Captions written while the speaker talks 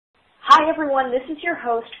Hi, everyone. This is your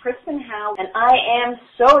host, Kristen Howe, and I am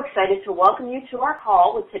so excited to welcome you to our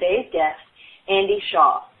call with today's guest, Andy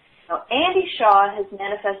Shaw. Now, Andy Shaw has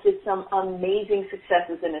manifested some amazing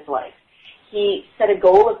successes in his life. He set a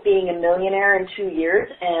goal of being a millionaire in 2 years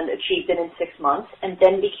and achieved it in 6 months, and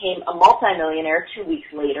then became a multi-millionaire 2 weeks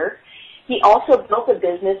later. He also built a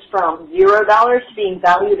business from $0 to being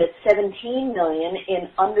valued at $17 million in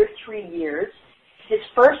under 3 years. His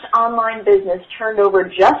first online business turned over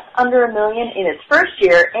just under $1 million in its first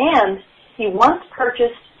year, and he once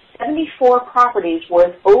purchased 74 properties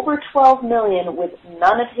worth over $12 million with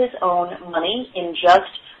none of his own money in just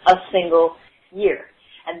a single year.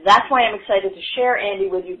 And that's why I'm excited to share Andy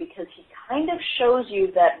with you, because he kind of shows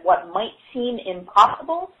you that what might seem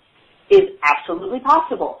impossible is absolutely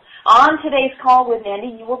possible. On today's call with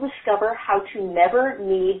Andy, you will discover how to never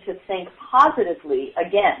need to think positively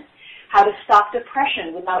again, how to stop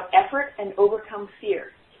depression without effort and overcome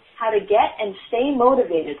fear, how to get and stay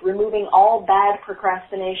motivated, removing all bad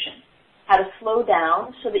procrastination, how to slow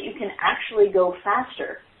down so that you can actually go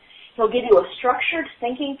faster. He'll give you a structured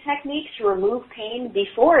thinking technique to remove pain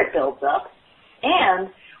before it builds up, and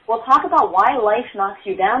we'll talk about why life knocks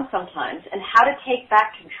you down sometimes and how to take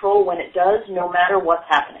back control when it does, no matter what's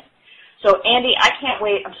happening. So, Andy, I can't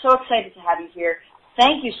wait. I'm so excited to have you here.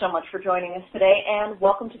 Thank you so much for joining us today, and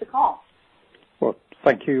welcome to the call. Well,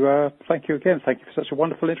 thank you again. Thank you for such a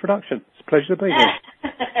wonderful introduction. It's a pleasure to be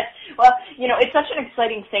here. Well, you know, it's such an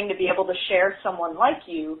exciting thing to be able to share someone like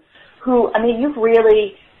you who, I mean, you've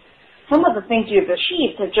really, some of the things you've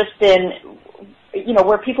achieved have just been, you know,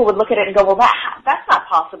 where people would look at it and go, well, that's not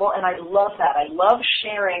possible, and I love that. I love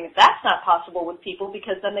sharing that's not possible with people,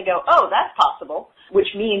 because then they go, oh, that's possible, which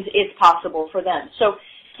means it's possible for them. So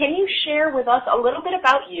can you share with us a little bit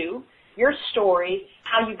about you, your story,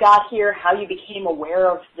 how you got here, how you became aware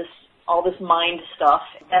of this, all this mind stuff,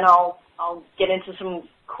 and I'll get into some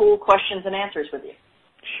cool questions and answers with you.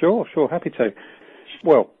 Sure, happy to.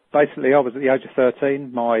 Well, basically, I was at the age of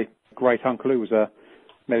 13. My great uncle, who was a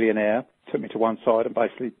millionaire, took me to one side and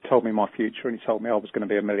basically told me my future, and he told me I was going to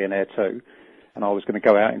be a millionaire too, and I was going to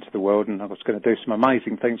go out into the world and I was going to do some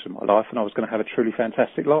amazing things with my life, and I was going to have a truly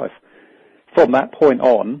fantastic life. From that point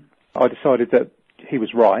on, I decided that he was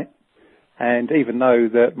right, and even though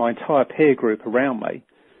that my entire peer group around me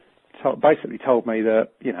basically told me that,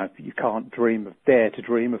 you know, you can't dare to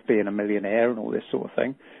dream of being a millionaire and all this sort of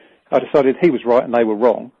thing, I decided he was right and they were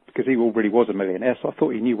wrong, because he already was a millionaire, so I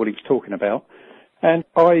thought he knew what he was talking about. And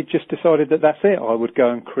I just decided that that's it. I would go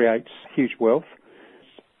and create huge wealth.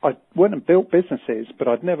 I went and built businesses, but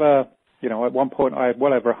I'd never, you know, at one point I had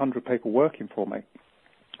well over 100 people working for me,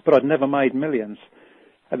 but I'd never made millions.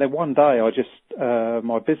 And then one day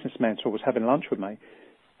my business mentor was having lunch with me,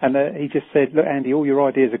 and he just said, look, Andy, all your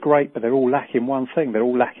ideas are great, but they're all lacking one thing. They're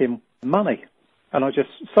all lacking money. And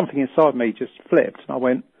something inside me just flipped, and I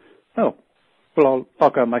went, oh, well, I'll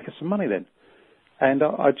go and make us some money then. And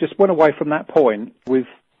I just went away from that point with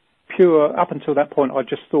up until that point, I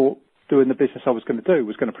just thought doing the business I was going to do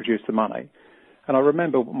was going to produce the money. And I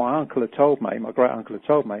remember what my uncle had told me, my great uncle had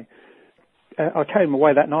told me. I came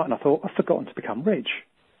away that night and I thought, I've forgotten to become rich.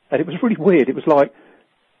 And it was really weird. It was like,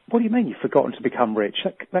 what do you mean you've forgotten to become rich?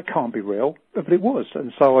 That can't be real. But it was.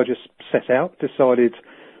 And so I just set out, decided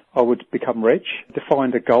I would become rich,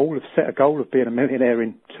 set a goal of being a millionaire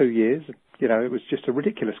in 2 years. You know, it was just a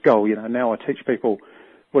ridiculous goal. You know, now I teach people,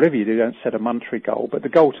 whatever you do, don't set a monetary goal. But the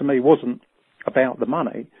goal to me wasn't about the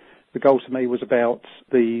money. The goal to me was about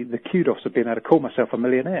the kudos of being able to call myself a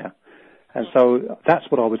millionaire. And so that's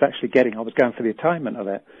what I was actually getting. I was going for the attainment of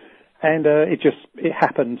it. And it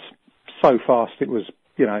happened so fast it was,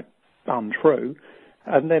 you know, untrue.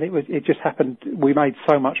 And then it just happened. We made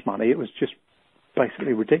so much money. It was just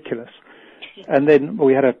basically ridiculous. And then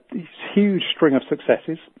we had a huge string of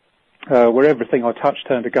successes. Where everything I touched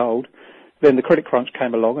turned to gold. Then the credit crunch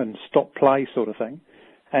came along and stopped play sort of thing.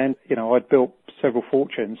 And, you know, I'd built several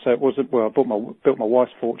fortunes. So it wasn't, well, I built my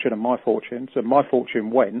wife's fortune and my fortune. So my fortune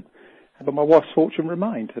went, but my wife's fortune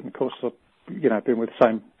remained. And, of course, I've, you know, been with the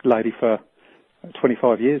same lady for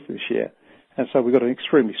 25 years this year. And so we've got an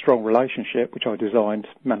extremely strong relationship, which I designed,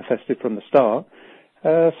 manifested from the start.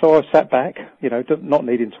 So I sat back, you know, not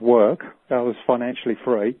needing to work. I was financially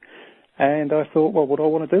free. And I thought, well, what do I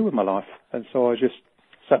want to do with my life? And so I just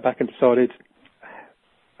sat back and decided,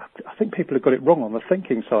 I think people have got it wrong on the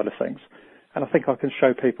thinking side of things. And I think I can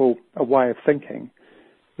show people a way of thinking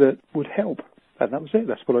that would help. And that was it.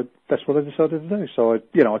 That's what I decided to do. So I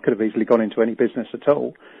could have easily gone into any business at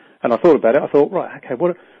all. And I thought about it. I thought, right, okay,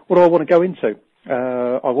 what do I want to go into?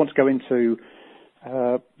 I want to go into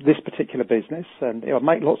this particular business, and I'll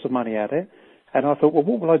make lots of money at it. And I thought, well,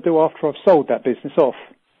 what will I do after I've sold that business off?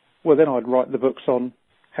 Well, then I'd write the books on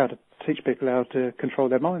how to teach people how to control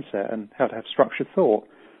their mindset and how to have structured thought.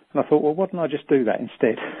 And I thought, well, why don't I just do that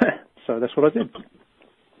instead? So that's what I did.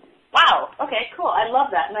 Wow. Okay, cool. I love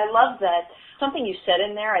that. And I love that something you said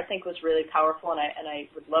in there I think was really powerful, and I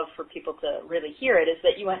would love for people to really hear it, is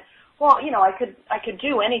that you went, well, I could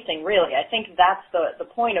do anything really. I think that's the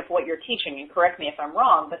point of what you're teaching, and correct me if I'm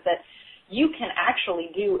wrong, but that you can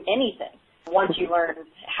actually do anything once you learn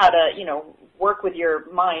how to, work with your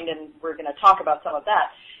mind, and we're going to talk about some of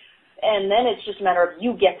that. And then it's just a matter of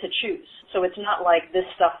you get to choose. So it's not like this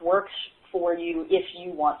stuff works for you if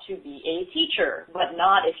you want to be a teacher, but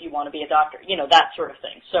not if you want to be a doctor, that sort of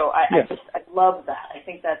thing. So I love that. I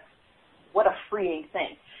think that's what a freeing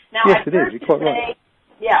thing. Now, yes, it is. You're quite right.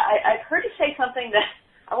 Yeah, I've heard you say something that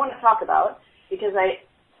I want to talk about because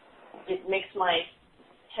it makes my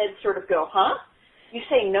head sort of go, huh? You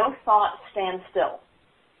say no thought, stand still.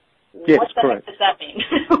 Yes, what the correct. heck does that mean?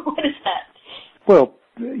 What is that? Well,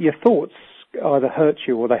 your thoughts either hurt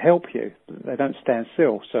you or they help you. They don't stand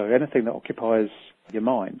still. So anything that occupies your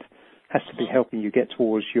mind has to be helping you get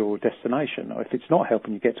towards your destination. Or if it's not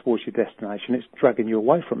helping you get towards your destination, it's dragging you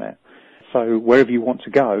away from it. So wherever you want to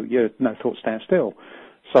go, no thought stand still.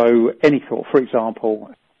 So any thought, for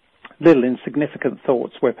example, little insignificant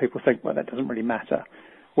thoughts where people think, well, that doesn't really matter,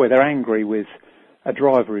 where they're angry with a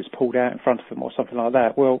driver who's pulled out in front of them or something like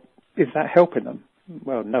that. Well, is that helping them?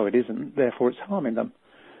 Well, no, it isn't. Therefore, it's harming them.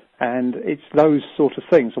 And it's those sort of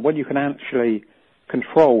things. And when you can actually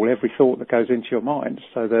control every thought that goes into your mind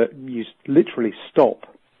so that you literally stop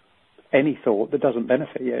any thought that doesn't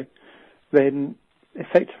benefit you, then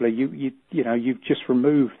effectively you've just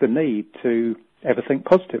removed the need to ever think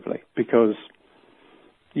positively because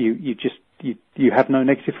you have no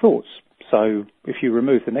negative thoughts. So if you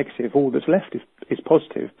remove the negative, all that's left is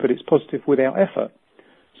positive, but it's positive without effort.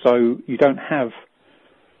 So you don't have,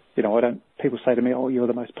 people say to me, oh, you're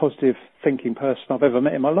the most positive thinking person I've ever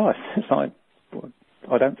met in my life. It's like, well,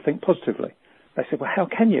 I don't think positively. They said, well, how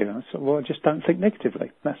can you? I said, well, I just don't think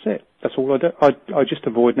negatively. That's it. That's all I do. I just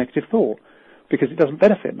avoid negative thought because it doesn't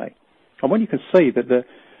benefit me. And when you can see that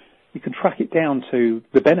you can track it down to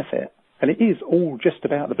the benefit, and it is all just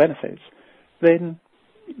about the benefits, then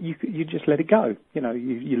you just let it go.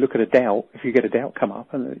 You look at a doubt. If you get a doubt come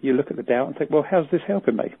up, and you look at the doubt and think, well, how's this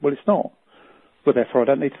helping me? Well, it's not. Well, therefore, I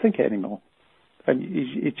don't need to think it anymore. And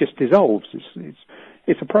it just dissolves.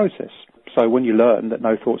 It's a process. So when you learn that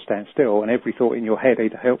no thought stands still, and every thought in your head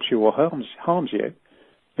either helps you or harms you,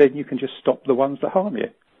 then you can just stop the ones that harm you.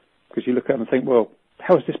 Because you look at them and think, well,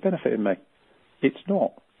 how is this benefiting me? It's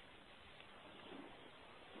not.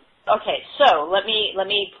 Okay, so let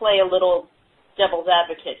me play a little devil's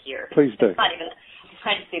advocate here. Please do. It's not even, I'm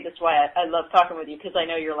trying to see, that's why I love talking with you, because I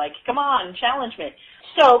know you're like, come on, challenge me.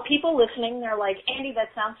 So people listening, they're like, Andy,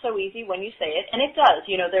 that sounds so easy when you say it, and it does.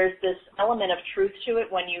 There's this element of truth to it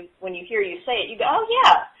when you hear you say it. You go, oh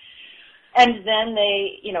yeah. And then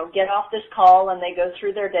they, get off this call and they go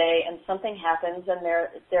through their day and something happens and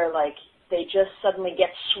they're like, they just suddenly get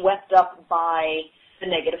swept up by the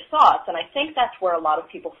negative thoughts. And I think that's where a lot of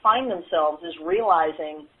people find themselves, is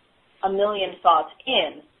realizing a million thoughts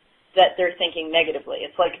in that they're thinking negatively.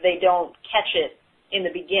 It's like they don't catch it in the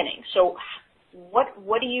beginning. So what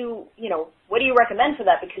do you recommend for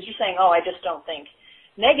that? Because you're saying, oh, I just don't think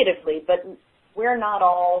negatively, but we're not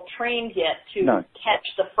all trained yet to catch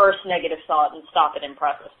the first negative thought and stop it in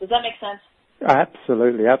process. Does that make sense?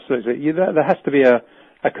 Absolutely, absolutely. There has to be a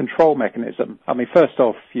control mechanism. I mean, first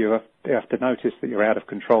off, you have to notice that you're out of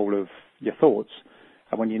control of your thoughts.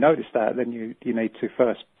 And when you notice that, then you need to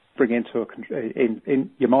first bring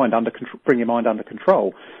your mind under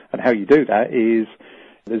control. And how you do that is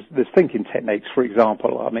there's thinking techniques, for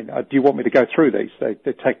example. I mean, do you want me to go through these? They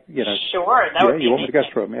take, Sure. That would be you want me to go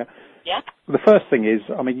through them, yeah? Yeah. The first thing is,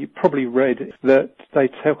 I mean, you probably read that they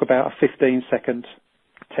talk about a 15-second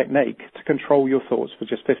technique to control your thoughts for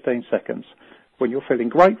just 15 seconds when you're feeling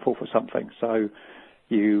grateful for something. So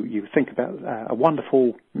you think about a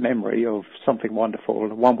wonderful memory of something wonderful.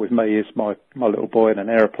 And one with me is my little boy in an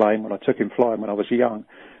aeroplane when I took him flying when he was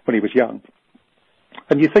young.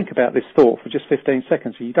 And you think about this thought for just 15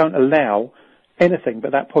 seconds, and you don't allow anything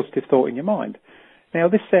but that positive thought in your mind. Now,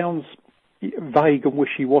 this sounds vague and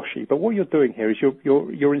wishy-washy, but what you're doing here is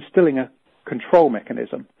you're instilling a control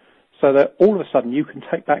mechanism so that all of a sudden you can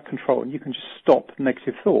take back control and you can just stop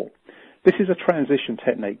negative thought. This is a transition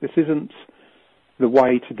technique. This isn't the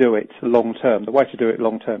way to do it long term. The way to do it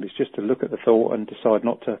long term is just to look at the thought and decide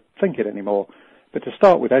not to think it anymore. But to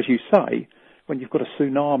start with, as you say, when you've got a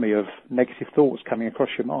tsunami of negative thoughts coming across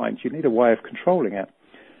your mind, you need a way of controlling it.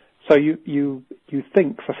 So you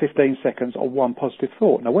think for 15 seconds on one positive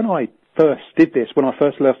thought. Now, when I first did this, when I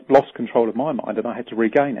first lost control of my mind and I had to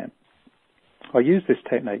regain it, I used this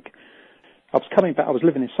technique. I was coming back, I was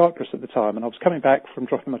living in Cyprus at the time, and I was coming back from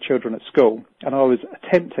dropping my children at school, and I was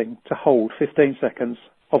attempting to hold 15 seconds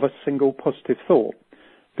of a single positive thought,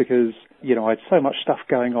 because, I had so much stuff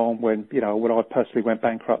going on when I personally went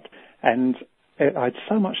bankrupt, and I had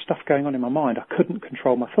so much stuff going on in my mind, I couldn't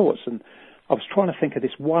control my thoughts, and I was trying to think of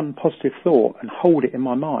this one positive thought and hold it in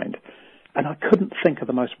my mind, and I couldn't think of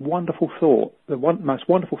the most wonderful thought, most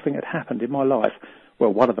wonderful thing that happened in my life.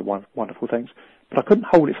 Well, one of the wonderful things, but I couldn't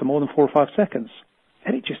hold it for more than 4 or 5 seconds,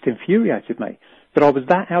 and it just infuriated me. But I was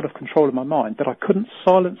that out of control of my mind that I couldn't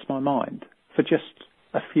silence my mind for just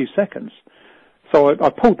a few seconds. So I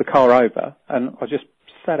pulled the car over, and I just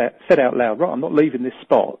said out loud, right, I'm not leaving this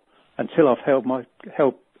spot until I've held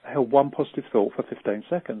one positive thought for 15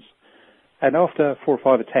 seconds. And after 4 or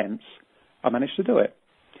 5 attempts, I managed to do it.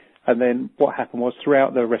 And then what happened was,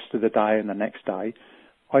 throughout the rest of the day and the next day,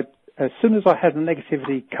 as soon as I had the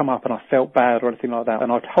negativity come up and I felt bad or anything like that,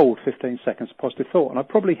 and I'd hold 15 seconds of positive thought, and I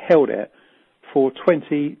probably held it for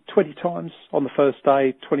 20 times on the first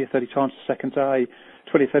day, 20 or 30 times the second day,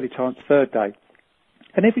 20 or 30 times the third day.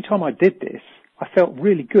 And every time I did this, I felt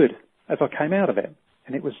really good as I came out of it.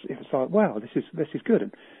 And it was like, wow, this is good.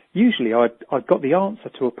 And usually I'd got the answer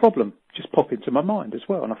to a problem just pop into my mind as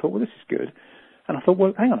well. And I thought, well, this is good. And I thought,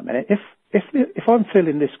 well, hang on a minute. If I'm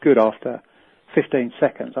feeling this good after 15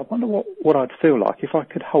 seconds, I wonder what I'd feel like if I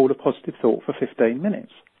could hold a positive thought for 15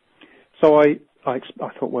 minutes. So I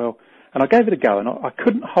thought, well, and I gave it a go, and I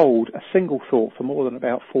couldn't hold a single thought for more than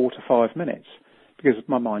about 4 to 5 minutes because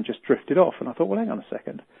my mind just drifted off. And I thought, well, hang on a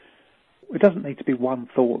second. It doesn't need to be one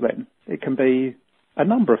thought then. It can be a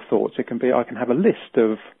number of thoughts. It can be, I can have a list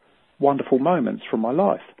of wonderful moments from my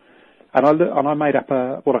life. And I made up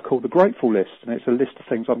what I call the grateful list, and it's a list of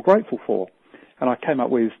things I'm grateful for. And I came up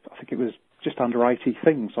with, I think it was just under 80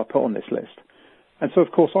 things I put on this list. And so,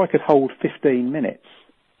 of course, I could hold 15 minutes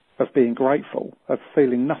of being grateful, of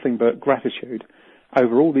feeling nothing but gratitude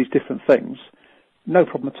over all these different things. No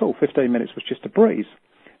problem at all. 15 minutes was just a breeze.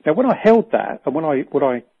 Now, when I held that, and when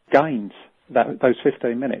I gained those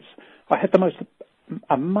 15 minutes, I had the most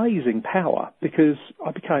amazing power because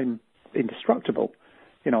I became indestructible.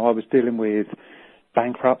 I was dealing with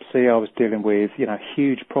bankruptcy, I was dealing with,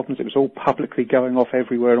 huge problems. It was all publicly going off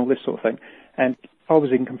everywhere and all this sort of thing. And I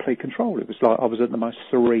was in complete control. It was like I was at the most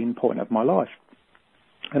serene point of my life.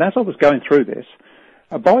 And as I was going through this,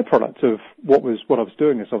 a byproduct of what I was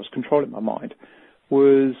doing as I was controlling my mind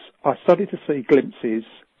was I started to see glimpses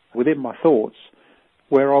within my thoughts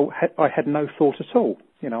where I had no thought at all.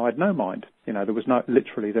 I had no mind. There was no,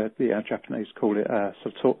 literally, the Japanese call it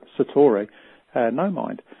satori, no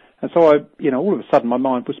mind. And so all of a sudden my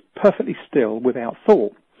mind was perfectly still without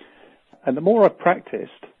thought. And the more I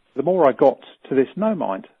practiced, the more I got to this no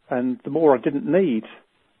mind, and the more I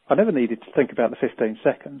never needed to think about the 15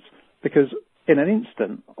 seconds, because in an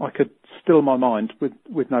instant I could still my mind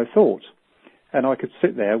with no thought, and I could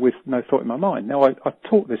sit there with no thought in my mind. Now I've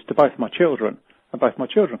taught this to both my children, and both my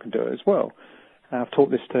children can do it as well. I've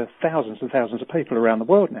taught this to thousands and thousands of people around the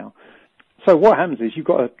world now. So what happens is you've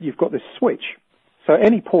got this switch. So at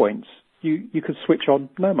any point you could switch on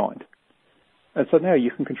no mind, and so now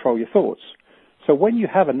you can control your thoughts. So when you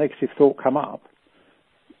have a negative thought come up,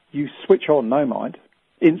 you switch on no mind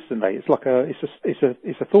instantly. It's like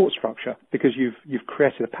it's a thought structure because you've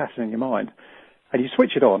created a pattern in your mind, and you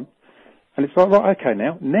switch it on, and it's like, right, okay,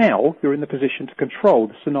 now you're in the position to control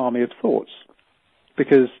the tsunami of thoughts,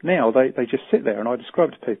 because now they just sit there. And I describe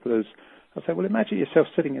it to people as, I say, well, imagine yourself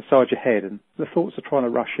sitting inside your head and the thoughts are trying to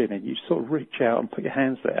rush in, and you sort of reach out and put your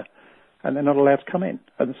hands there, and they're not allowed to come in,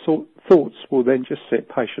 and the thoughts will then just sit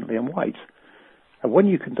patiently and wait. And when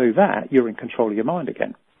you can do that, you're in control of your mind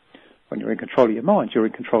again. When you're in control of your mind, you're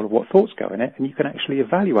in control of what thoughts go in it, and you can actually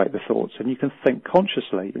evaluate the thoughts, and you can think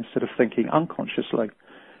consciously instead of thinking unconsciously.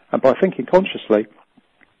 And by thinking consciously,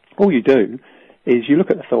 all you do is you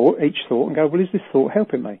look at each thought and go, well, is this thought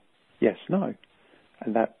helping me? Yes, no.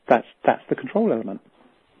 And that's the control element.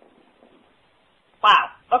 Wow.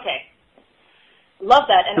 Okay. Love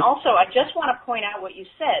that. And also, I just want to point out what you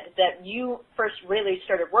said, that you first really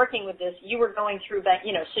started working with this. You were going through,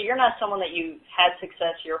 so you're not someone that you had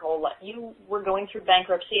success your whole life. You were going through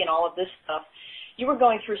bankruptcy and all of this stuff. You were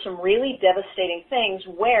going through some really devastating things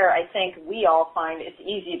where I think we all find it's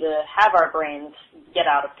easy to have our brains get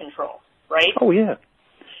out of control, right? Oh, yeah.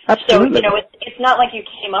 Absolutely. So, it's not like you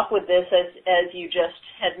came up with this as you just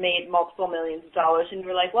had made multiple millions of dollars and you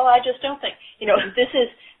were like, well, I just don't think,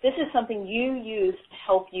 this is something you use to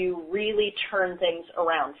help you really turn things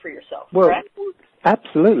around for yourself, correct?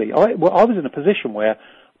 Absolutely. I was in a position where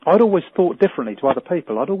I'd always thought differently to other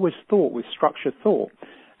people. I'd always thought with structured thought,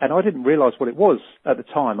 and I didn't realise what it was at the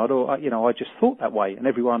time. I just thought that way, and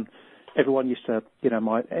everyone used to,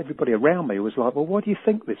 everybody around me was like, well, why do you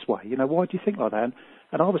think this way? Why do you think like that?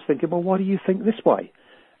 And I was thinking, well, why do you think this way?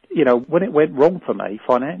 When it went wrong for me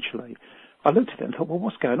financially, I looked at it and thought, well,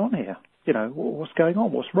 what's going on here? What's going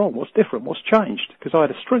on? What's wrong? What's different? What's changed? Because I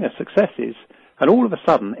had a string of successes, and all of a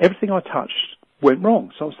sudden, everything I touched went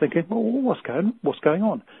wrong. So I was thinking, well, what's going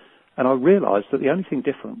on? And I realised that the only thing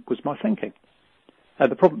different was my thinking.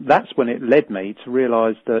 And that's when it led me to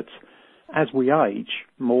realise that as we age,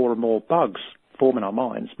 more and more bugs form in our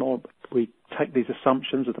minds. We take these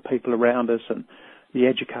assumptions of the people around us and the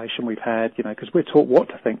education we've had, because we're taught what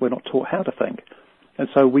to think, we're not taught how to think. And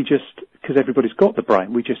so because everybody's got the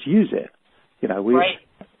brain, we just use it. Right.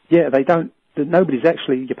 Yeah, nobody's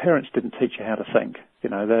actually, your parents didn't teach you how to think.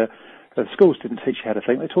 The schools didn't teach you how to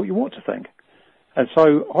think, they taught you what to think. And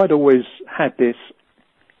so I'd always had this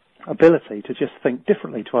ability to just think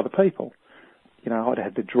differently to other people. I'd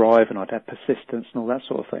had the drive and I'd had persistence and all that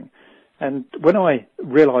sort of thing. And when I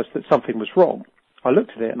realised that something was wrong, I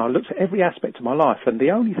looked at it and I looked at every aspect of my life, and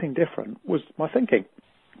the only thing different was my thinking.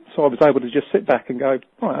 So I was able to just sit back and go,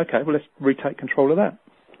 right, okay, well, let's retake control of that.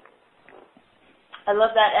 I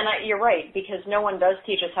love that, and you're right, because no one does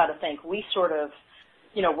teach us how to think. We sort of,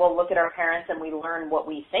 we'll look at our parents and we learn what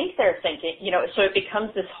we think they're thinking, so it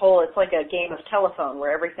becomes this whole, it's like a game of telephone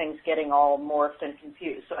where everything's getting all morphed and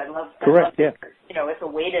confused. So I love yeah. It's a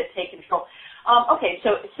way to take control. Okay,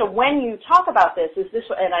 so when you talk about this, is this,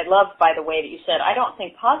 and I love, by the way, that you said, I don't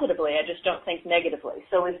think positively, I just don't think negatively.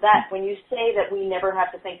 So is that, when you say that we never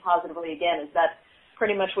have to think positively again, is that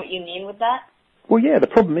pretty much what you mean with that? Well, yeah, the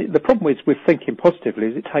problem is with thinking positively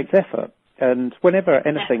is it takes effort. And whenever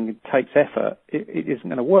anything takes effort, it isn't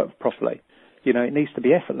going to work properly. It needs to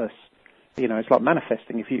be effortless. It's like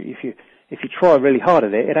manifesting. If you try really hard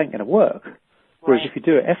at it, it ain't going to work. Whereas if you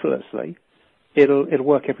do it effortlessly, it'll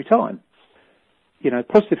work every time.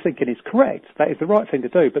 Positive thinking is correct. That is the right thing to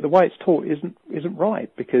do. But the way it's taught isn't right,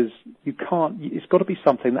 because you can't. It's got to be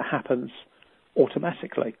something that happens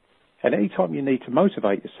automatically. And any time you need to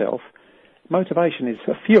motivate yourself, motivation is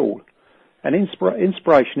a fuel. And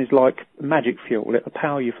inspiration is like magic fuel. It'll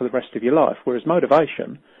power you for the rest of your life. Whereas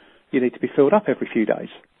motivation, you need to be filled up every few days.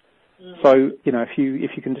 So,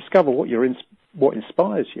 if you can discover what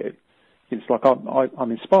inspires you, it's like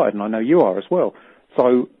I'm inspired, and I know you are as well.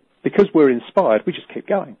 So because we're inspired, we just keep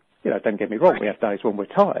going. Don't get me wrong, we have days when we're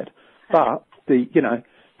tired. But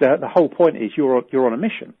the whole point is you're on a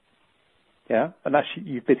mission. Yeah? And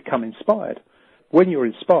you've become inspired. When you're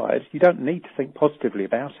inspired, you don't need to think positively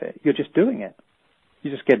about it. You're just doing it.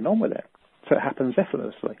 You're just getting on with it. So it happens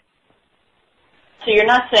effortlessly. So you're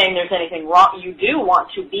not saying there's anything wrong. You do want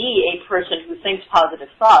to be a person who thinks positive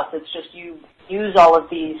thoughts. It's just you use all of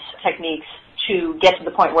these techniques to get to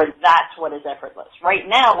the point where that's what is effortless. Right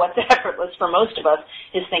now, what's effortless for most of us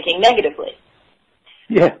is thinking negatively.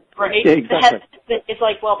 Yeah, right? Yeah, exactly. It's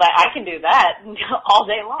like, well, I can do that all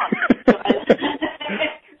day long.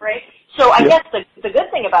 Right? So I guess the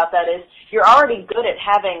good thing about that is you're already good at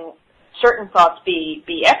having certain thoughts be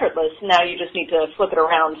effortless. Now you just need to flip it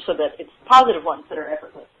around so that it's positive ones that are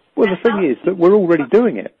effortless. Well, the thing is that we're already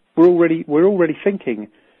doing it. We're already thinking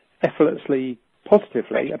effortlessly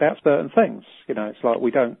positively about certain things. It's like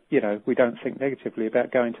we don't think negatively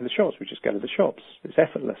about going to the shops. We just go to the shops. It's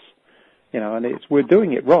effortless. And we're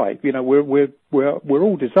doing it right. We're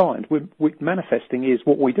all designed. Manifesting is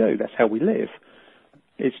what we do. That's how we live.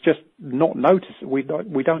 It's just not notice. We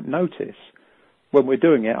don't notice when we're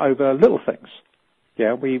doing it over little things.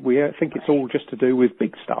 Yeah, we think it's all just to do with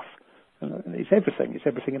big stuff. It's everything. It's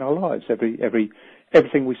everything in our lives.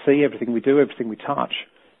 Everything we see, everything we do, everything we touch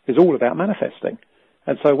is all about manifesting.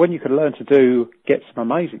 And so when you can learn to get some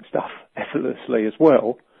amazing stuff effortlessly as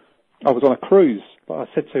well. I was on a cruise, but I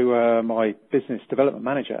said to my business development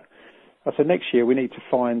manager, I said, next year we need to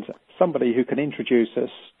find somebody who can introduce us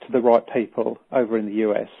to the right people over in the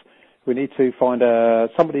US. We need to find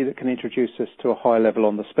somebody that can introduce us to a high level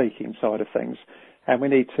on the speaking side of things. And we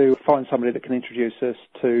need to find somebody that can introduce us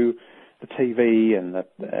to the TV and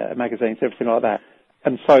the magazines, everything like that.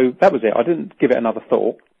 And so that was it. I didn't give it another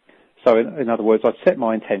thought. So in other words, I'd set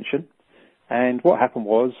my intention. And what happened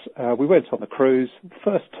was we went on the cruise. The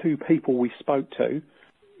first two people we spoke to,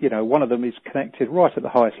 one of them is connected right at the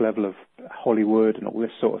highest level of Hollywood and all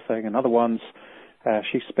this sort of thing. Another one's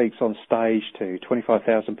She speaks on stage to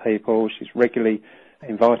 25,000 people. She's regularly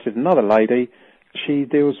invited. Another lady, she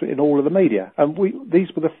deals in all of the media. And these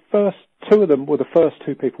were the first, two of them were the first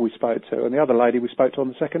two people we spoke to, and the other lady we spoke to on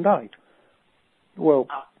the second day. Well,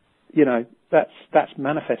 you know, that's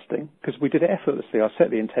manifesting because we did it effortlessly. I set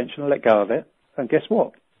the intention and let go of it, and guess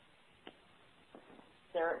what?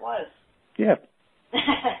 There it was. Yeah.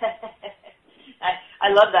 I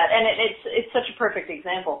love that, and it's such a perfect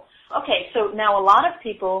example. Okay, so now a lot of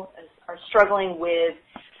people are struggling with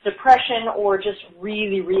depression or just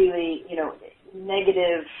really, really, you know,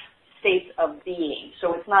 negative states of being.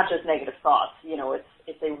 So it's not just negative thoughts, you know,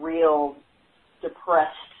 it's a real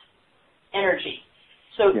depressed energy.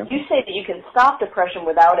 So You say that you can stop depression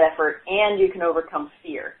without effort and you can overcome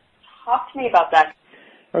fear. Talk to me about that.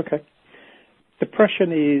 Okay.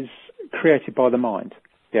 Depression is created by the mind,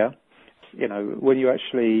 yeah? You know, when you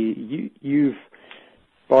actually, you've,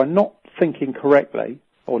 by not thinking correctly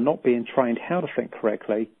or not being trained how to think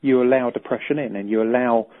correctly, you allow depression in and you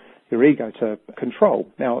allow your ego to control.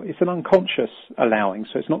 Now, it's an unconscious allowing,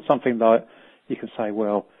 so it's not something that you can say,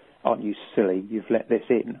 well, aren't you silly, you've let this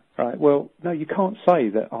in, right? Well, no, you can't say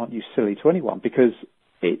that aren't you silly to anyone because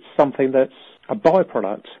it's something that's a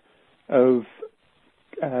byproduct of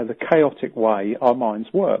the chaotic way our minds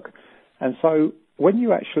work. And so when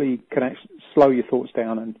you actually can slow your thoughts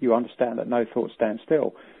down and you understand that no thoughts stand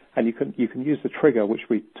still, and you can use the trigger which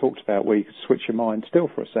we talked about where you can switch your mind still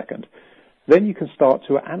for a second, then you can start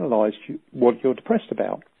to analyse what you're depressed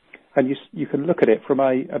about. And you can look at it from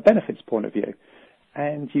a benefits point of view.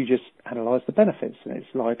 And you just analyse the benefits. And it's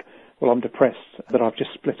like, well, I'm depressed that I've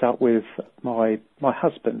just split up with my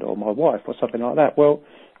husband or my wife or something like that. Well,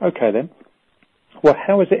 okay then. Well,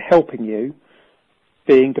 how is it helping you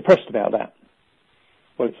being depressed about that?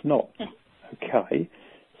 Well, it's not. Okay.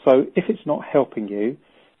 So if it's not helping you,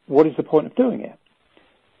 what is the point of doing it?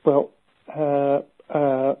 Well,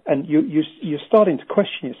 and you're starting to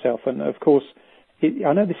question yourself. And, of course,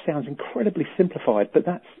 I know this sounds incredibly simplified, but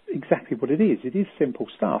that's exactly what it is. It is simple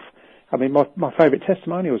stuff. I mean, my favourite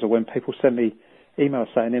testimonials are when people send me emails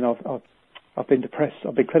saying, you know, I've been depressed.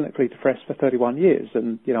 I've been clinically depressed for 31 years,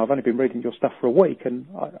 and you know, I've only been reading your stuff for a week, and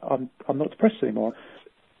I'm not depressed anymore.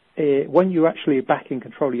 When you actually are back in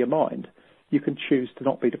control of your mind, you can choose to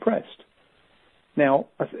not be depressed. Now,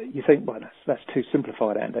 you think, well, that's too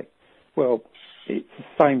simplified, Andy. Well, it's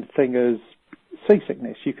the same thing as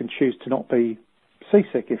seasickness. You can choose to not be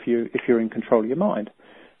seasick if you're in control of your mind,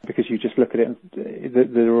 because you just look at it and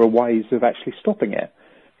there are ways of actually stopping it,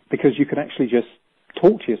 because you can actually just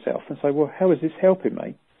talk to yourself and say, well, how is this helping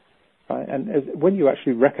me? Right? And when you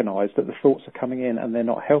actually recognise that the thoughts are coming in and they're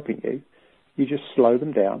not helping you, you just slow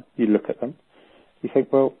them down, you look at them, you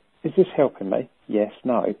think, well, is this helping me? Yes,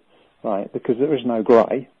 no, right, because there is no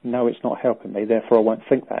grey. No, it's not helping me, therefore I won't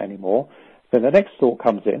think that anymore. Then the next thought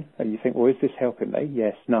comes in and you think, well, is this helping me?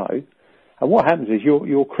 Yes, no. And what happens is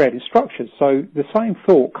you're creating structures, so the same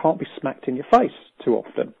thought can't be smacked in your face too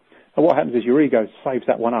often. And what happens is your ego saves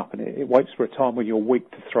that one up and it waits for a time when you're weak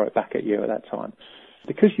to throw it back at you at that time.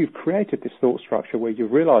 Because you've created this thought structure where you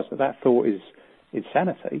realise that thought is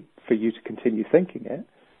insanity for you to continue thinking it,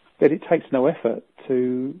 then it takes no effort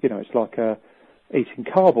to, you know, it's like eating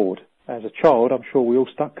cardboard. As a child, I'm sure we all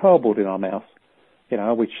stuck cardboard in our mouth. You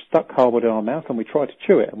know, we stuck cardboard in our mouth and we tried to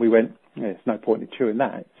chew it and we went, there's no point in chewing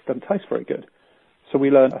that. It doesn't taste very good. So we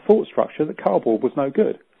learned a thought structure that cardboard was no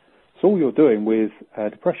good. So all you're doing with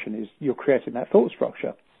depression is you're creating that thought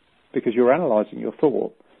structure because you're analysing your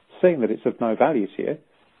thought, seeing that it's of no value to you,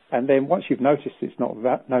 and then once you've noticed it's not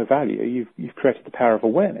no value, you've created the power of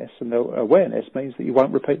awareness, and the awareness means that you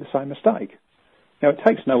won't repeat the same mistake. Now, it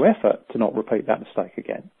takes no effort to not repeat that mistake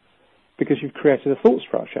again because you've created a thought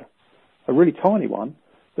structure, a really tiny one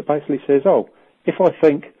that basically says, oh, if I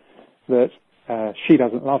think that she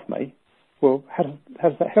doesn't love me, well, how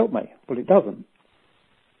does that help me? Well, it doesn't.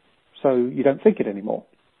 So you don't think it anymore.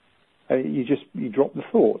 You drop the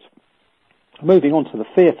thought. Moving on to the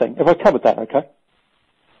fear thing. Have I covered that okay?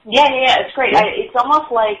 Yeah, it's great. It's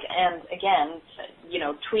almost like, and again, you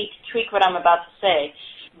know, tweak what I'm about to say,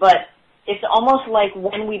 but it's almost like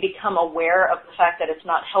when we become aware of the fact that it's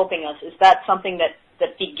not helping us, is that something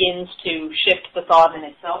that begins to shift the thought in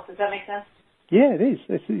itself? Does that make sense? Yeah, it is.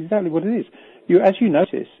 It's exactly what it is. As you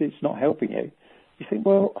notice it's not helping you, you think,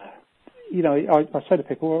 well, you know, I say to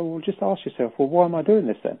people, well, just ask yourself, well, why am I doing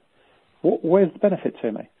this then? Where's the benefit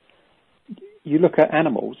to me? You look at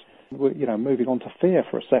animals, you know, moving on to fear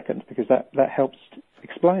for a second, because that helps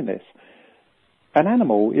explain this. An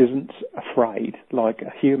animal isn't afraid like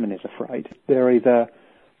a human is afraid. They're either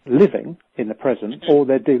living in the present or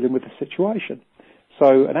they're dealing with the situation.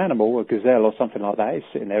 So an animal, a gazelle or something like that, is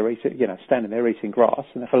sitting there eating, standing there eating grass,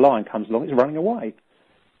 and if a lion comes along, it's running away.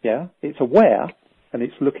 Yeah, it's aware and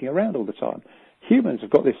it's looking around all the time. Humans have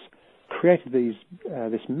got created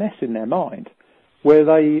this mess in their mind where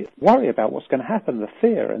they worry about what's going to happen, the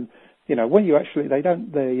fear, and when you actually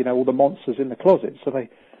all the monsters in the closet, so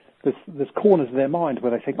there's corners of their mind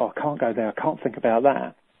where they think, oh, I can't go there, I can't think about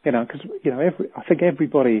that, because I think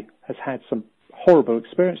everybody has had some horrible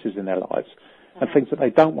experiences in their lives and things that they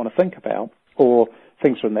don't want to think about, or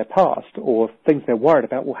things from their past, or things they're worried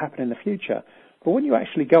about will happen in the future. But when you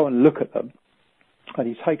actually go and look at them,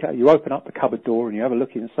 and you open up the cupboard door and you have a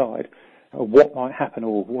look inside, what might happen,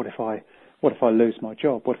 or what if I lose my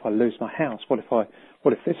job? What if I lose my house? What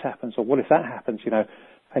if this happens, or what if that happens?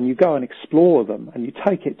 And you go and explore them, and you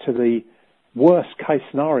take it to the worst case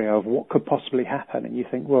scenario of what could possibly happen, and you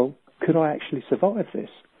think, well, could I actually survive this?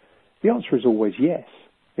 The answer is always yes.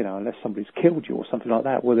 Unless somebody's killed you or something like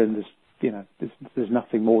that, well then there's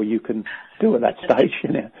nothing more you can do at that stage.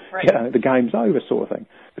 Right. The game's over, sort of thing.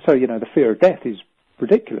 So the fear of death is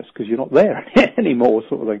ridiculous because you're not there anymore,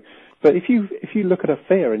 sort of thing. But if you look at a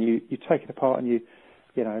fear and you take it apart and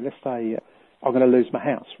let's say I'm going to lose my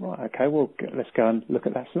house, right? Okay, well let's go and look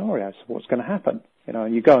at that scenario. So what's going to happen?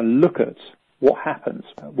 And you go and look at what happens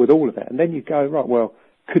with all of that, and then you go, right, well,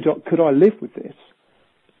 could I live with this?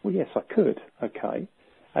 Well, yes, I could. Okay.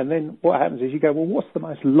 And then what happens is you go, well, what's the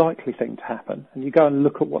most likely thing to happen? And you go and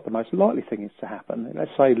look at what the most likely thing is to happen. And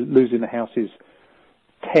let's say losing the house is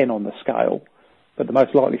 10 on the scale, but the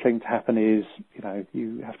most likely thing to happen is,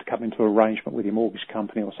 you have to come into arrangement with your mortgage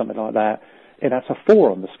company or something like that, and that's a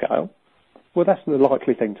 4 on the scale. Well, that's the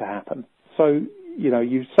likely thing to happen. So,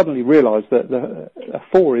 you suddenly realise that a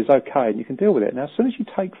 4 is okay and you can deal with it. Now, as soon as you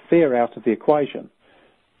take fear out of the equation,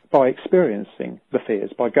 by experiencing the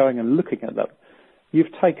fears, by going and looking at them,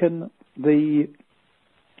 you've taken the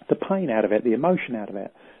pain out of it, the emotion out of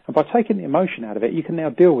it. And by taking the emotion out of it, you can now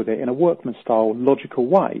deal with it in a workman-style, logical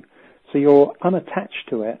way. So you're unattached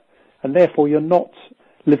to it, and therefore you're not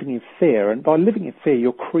living in fear. And by living in fear,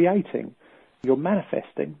 you're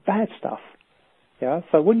manifesting bad stuff. Yeah.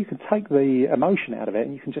 So when you can take the emotion out of it,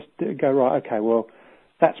 and you can just go, right, okay, well,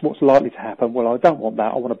 that's what's likely to happen. Well, I don't want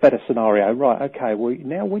that. I want a better scenario. Right, okay, well,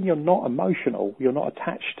 now when you're not emotional, you're not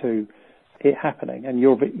attached to it happening, and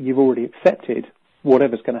you've already accepted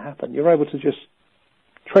whatever's going to happen, you're able to just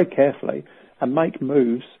tread carefully and make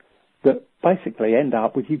moves that basically end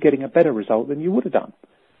up with you getting a better result than you would have done.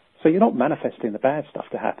 So you're not manifesting the bad stuff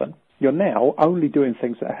to happen. You're now only doing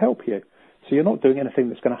things that help you. So you're not doing anything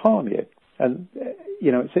that's going to harm you. And,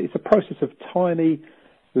 it's a process of tiny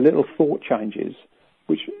little thought changes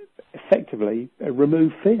which effectively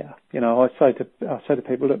remove fear. I say to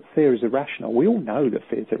people, look, fear is irrational. We all know that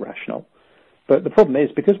fear is irrational. But the problem is,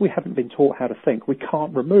 because we haven't been taught how to think, we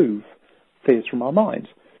can't remove fears from our minds.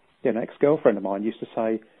 An ex-girlfriend of mine used to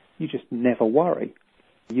say, you just never worry.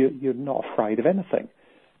 You're not afraid of anything.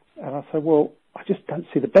 And I said, well, I just don't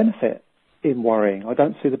see the benefit in worrying. I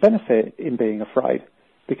don't see the benefit in being afraid.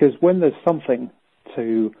 Because when there's something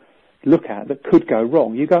to look at that could go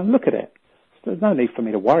wrong, you go and look at it. So there's no need for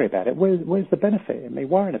me to worry about it. Where's the benefit in me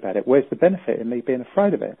worrying about it? Where's the benefit in me being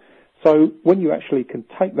afraid of it? So when you actually can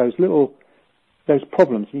take those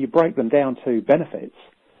problems and you break them down to benefits,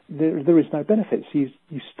 there is no benefits. You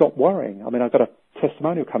stop worrying. I mean, I got a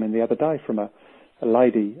testimonial come in the other day from a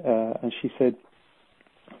lady, and she said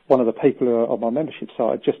one of the people on my membership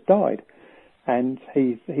site just died, and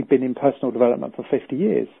he'd been in personal development for 50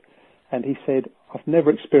 years, and he said, I've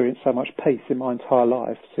never experienced so much peace in my entire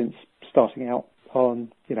life since starting out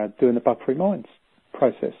on, doing the bug-free minds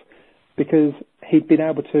process, because he'd been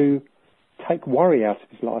able to take worry out of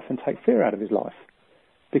his life and take fear out of his life.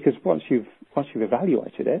 Because once you've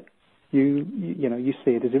evaluated it, you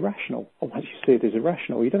see it as irrational. Or once you see it as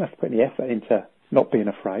irrational, you don't have to put any effort into not being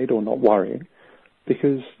afraid or not worrying,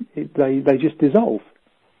 because they just dissolve.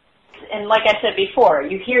 And like I said before,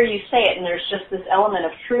 you say it, and there's just this element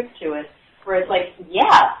of truth to it, where it's like,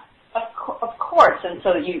 yeah, of course. And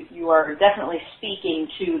so you are definitely speaking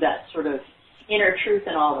to that sort of inner truth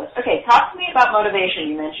in all of us. Okay, talk to me about motivation.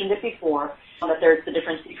 You mentioned it before, that there's the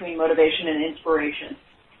difference between motivation and inspiration.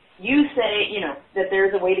 You say, that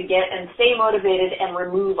there's a way to get and stay motivated and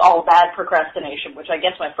remove all bad procrastination, which I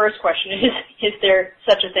guess my first question is there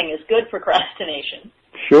such a thing as good procrastination?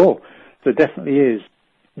 Sure, there definitely is.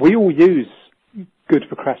 We all use good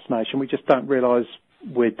procrastination. We just don't realise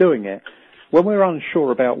we're doing it. When we're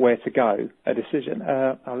unsure about where to go, a decision,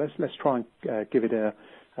 let's try and give it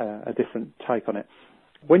a different take on it.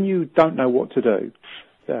 When you don't know what to do,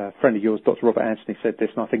 a friend of yours, Dr. Robert Anthony, said this,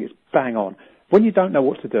 and I think it's bang on. When you don't know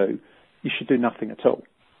what to do, you should do nothing at all.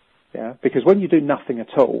 Yeah, because when you do nothing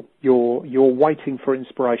at all, you're waiting for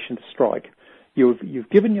inspiration to strike. You've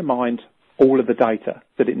given your mind all of the data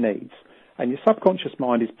that it needs, and your subconscious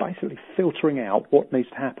mind is basically filtering out what needs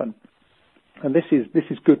to happen. And this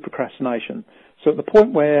is good procrastination. So at the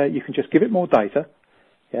point where you can just give it more data,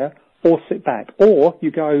 yeah, or sit back, or you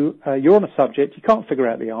go, you're on a subject, you can't figure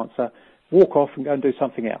out the answer, walk off and go and do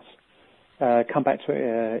something else. Come back to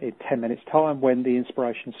it in 10 minutes' time when the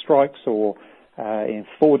inspiration strikes, or in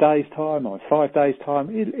 4 days' time, or in 5 days' time.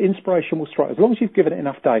 Inspiration will strike. As long as you've given it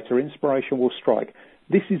enough data, inspiration will strike.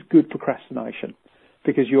 This is good procrastination,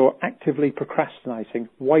 because you're actively procrastinating,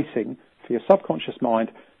 waiting for your subconscious mind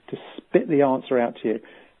to spit the answer out to you.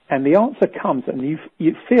 And the answer comes, and you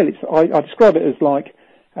feel it's, I describe it as like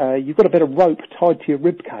you've got a bit of rope tied to your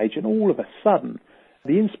rib cage, and all of a sudden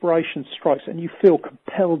the inspiration strikes and you feel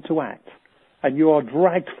compelled to act, and you are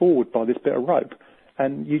dragged forward by this bit of rope.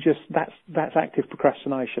 And that's active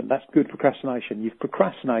procrastination. That's good procrastination. You've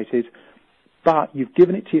procrastinated, but you've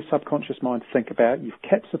given it to your subconscious mind to think about. You've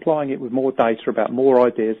kept supplying it with more data about more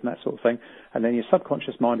ideas and that sort of thing. And then your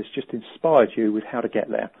subconscious mind has just inspired you with how to get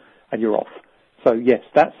there, and you're off. So yes,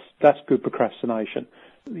 that's good procrastination.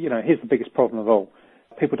 Here's the biggest problem of all.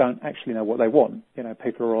 People don't actually know what they want.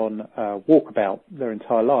 People are on walkabout their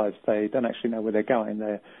entire lives. They don't actually know where they're going.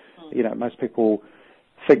 Most people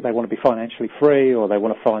think they want to be financially free, or they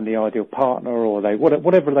want to find the ideal partner, or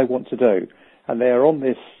whatever they want to do, and they're on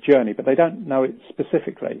this journey, but they don't know it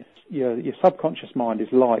specifically. Your subconscious mind is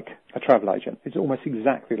like a travel agent. It's almost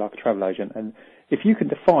exactly like a travel agent, and if you can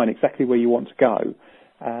define exactly where you want to go,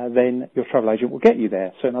 then your travel agent will get you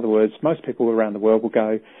there. So in other words, most people around the world will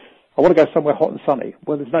go, I want to go somewhere hot and sunny.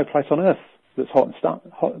 Well, there's no place on earth that's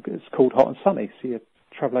it's called hot and sunny, so your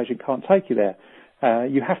travel agent can't take you there.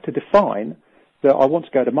 You have to define that I want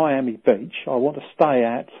to go to Miami Beach, I want to stay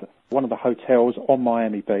at one of the hotels on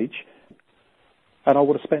Miami Beach, and I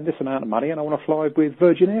want to spend this amount of money, and I want to fly with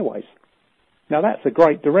Virgin Airways. Now that's a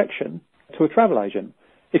great direction to a travel agent.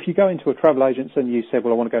 If you go into a travel agent and you said,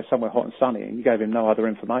 well, I want to go somewhere hot and sunny, and you gave him no other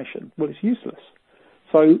information, well, it's useless.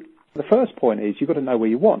 So the first point is you've got to know where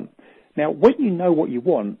you want. Now, when you know what you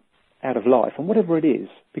want out of life, and whatever it is,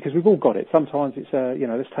 because we've all got it. Sometimes it's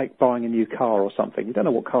let's take buying a new car or something. You don't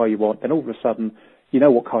know what car you want, then all of a sudden you know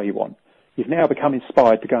what car you want. You've now become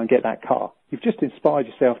inspired to go and get that car. You've just inspired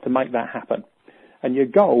yourself to make that happen. And your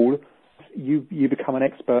goal, you become an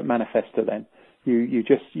expert manifester then. You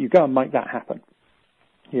go and make that happen.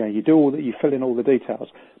 You do all that, you fill in all the details.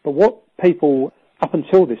 But what people, up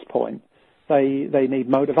until this point, they need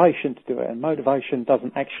motivation to do it, and motivation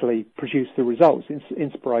doesn't actually produce the results.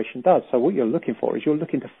 Inspiration does. So what you're looking for is you're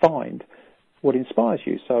looking to find what inspires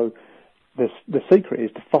you. So the secret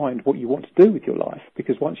is to find what you want to do with your life,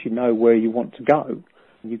 because once you know where you want to go,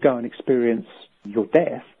 you go and experience your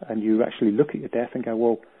death, and you actually look at your death and go,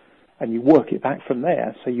 well, and you work it back from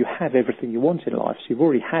there. So you have everything you want in life. So you've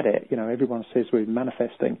already had it. Everyone says we're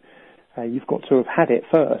manifesting. You've got to have had it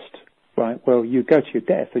first. Right. Well, you go to your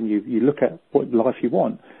death and you look at what life you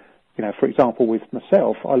want. For example, with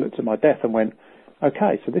myself, I looked at my death and went,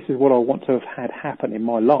 okay, so this is what I want to have had happen in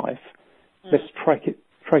my life. Let's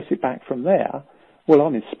trace it back from there. Well,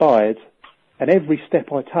 I'm inspired, and every step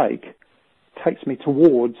I take takes me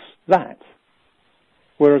towards that.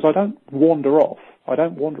 Whereas I don't wander off. I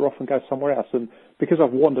don't wander off and go somewhere else. And because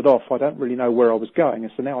I've wandered off, I don't really know where I was going.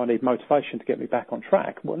 And so now I need motivation to get me back on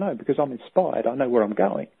track. Well, no, because I'm inspired. I know where I'm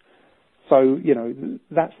going. So,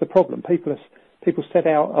 that's the problem. People set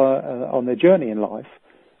out on their journey in life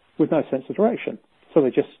with no sense of direction. So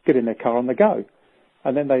they just get in their car and they go.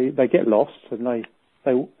 And then they get lost, and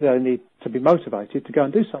they need to be motivated to go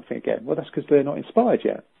and do something again. Well, that's because they're not inspired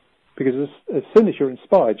yet. Because as soon as you're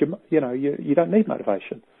inspired, you don't need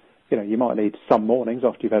motivation. You might need some mornings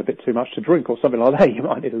after you've had a bit too much to drink or something like that. You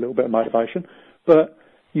might need a little bit of motivation. But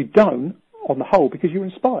you don't, on the whole, because you're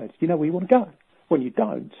inspired. You know where you want to go. When you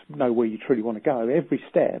don't know where you truly want to go, every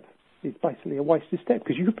step is basically a wasted step,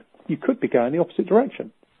 because you could be going the opposite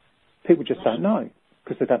direction. People just don't know,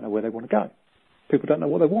 because they don't know where they want to go. People don't know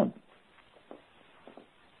what they want.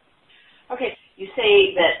 Okay, you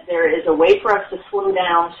say that there is a way for us to slow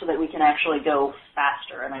down so that we can actually go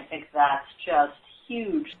faster, and I think that's just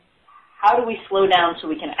huge. How do we slow down so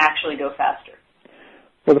we can actually go faster?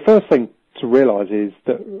 Well, the first thing to realize is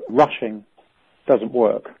that rushing doesn't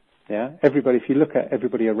work. Yeah, everybody. If you look at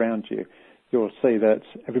everybody around you, you'll see that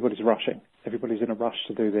everybody's rushing. Everybody's in a rush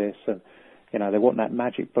to do this, and they want that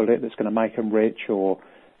magic bullet that's going to make them rich, or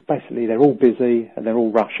basically they're all busy and they're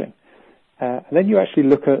all rushing. And then you actually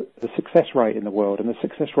look at the success rate in the world, and the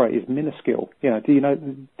success rate is minuscule. Do you know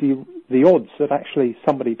the odds of actually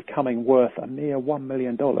somebody becoming worth a mere $1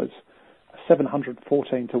 million are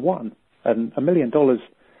 714 to 1? And $1 million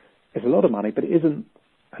is a lot of money, but it isn't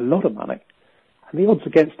a lot of money. And the odds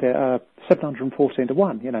against it are 714 to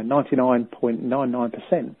 1,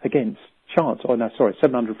 99.99% against chance.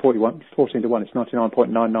 714 to 1, it's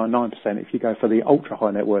 99.999% if you go for the ultra high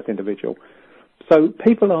net worth individual. So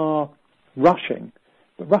people are rushing,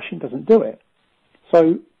 but rushing doesn't do it.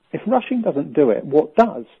 So if rushing doesn't do it, what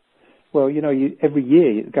does? Well, every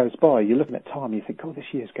year it goes by, you're looking at time, you think, oh,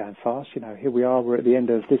 this year's going fast. Here we are, we're at the end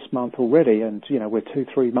of this month already, and, we're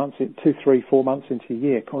 4 months into a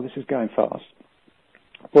year. God, this is going fast.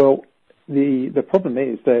 Well, the problem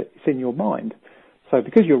is that it's in your mind. So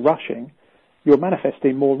because you're rushing, you're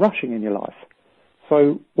manifesting more rushing in your life.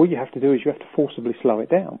 So what you have to do is you have to forcibly slow it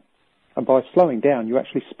down. And by slowing down, you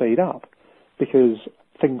actually speed up because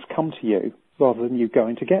things come to you rather than you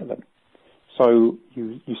going to get them. So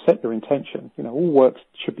you set your intention. All work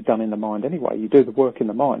should be done in the mind anyway. You do the work in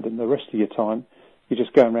the mind, and the rest of your time, you're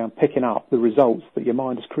just going around picking up the results that your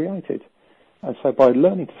mind has created. And so by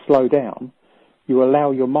learning to slow down, you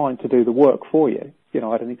allow your mind to do the work for you.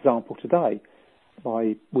 I had an example today.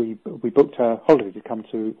 We booked a holiday to come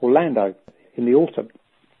to Orlando in the autumn.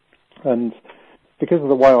 And because of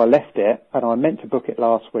the way I left it, and I meant to book it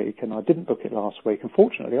last week, and I didn't book it last week,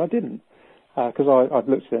 unfortunately I didn't. Because I'd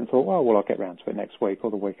looked at it and thought, well, I'll get round to it next week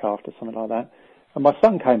or the week after, something like that. And my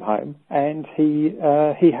son came home, and he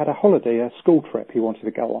had a holiday, a school trip he wanted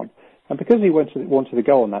to go on. And because he wanted to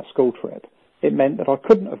go on that school trip, it meant that I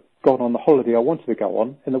couldn't have gone on the holiday I wanted to go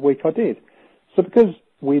on in the week I did. So because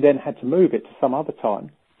we then had to move it to some other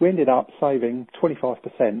time, we ended up saving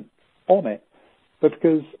 25% on it. But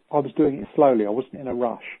because I was doing it slowly, I wasn't in a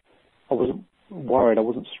rush, I wasn't worried, I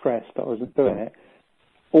wasn't stressed, I wasn't doing it,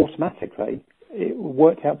 automatically it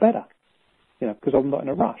worked out better, because I'm not in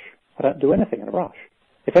a rush. I don't do anything in a rush.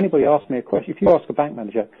 If anybody asks me a question, if you ask a bank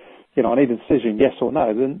manager, I need a decision, yes or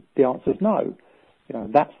no, then the answer is no.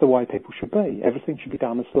 That's the way people should be. Everything should be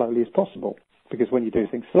done as slowly as possible, because when you do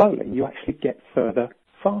things slowly, you actually get further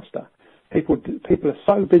faster. People are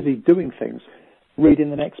so busy doing things, reading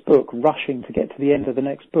the next book, rushing to get to the end of the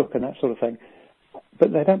next book and that sort of thing,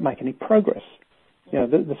 but they don't make any progress.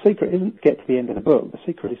 The secret isn't to get to the end of the book. The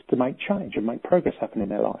secret is to make change and make progress happen in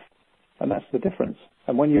their life. And that's the difference.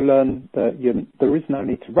 And when you learn that there is no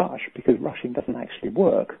need to rush, because rushing doesn't actually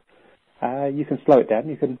work, you can slow it down.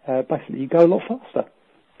 You can basically you go a lot faster.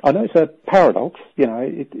 I know it's a paradox,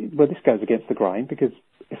 well, this goes against the grain, because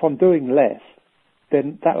if I'm doing less,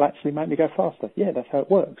 then that'll actually make me go faster. Yeah, that's how it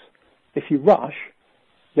works. If you rush,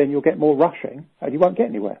 then you'll get more rushing and you won't get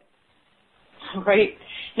anywhere. Right.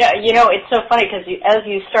 Now, it's so funny because as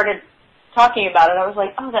you started talking about it, I was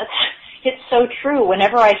like, oh, it's so true.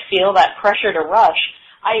 Whenever I feel that pressure to rush,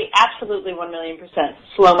 I absolutely 1,000,000%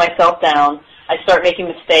 slow myself down. I start making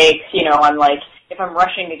mistakes. I'm like, if I'm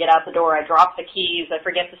rushing to get out the door, I drop the keys, I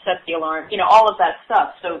forget to set the alarm, all of that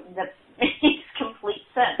stuff. So that makes complete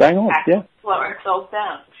sense. Bang on, yeah. Slow ourselves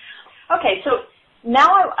down. Okay, so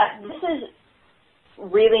now this is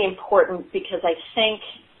really important because I think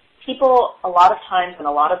people, a lot of times, and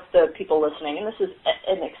a lot of the people listening, and this is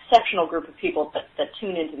an exceptional group of people that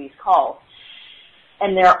tune into these calls,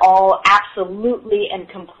 and they're all absolutely and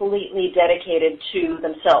completely dedicated to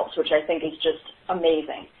themselves, which I think is just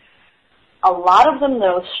amazing. A lot of them,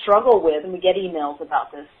 though, struggle with, and we get emails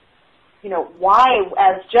about this, why,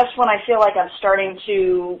 as just when I feel like I'm starting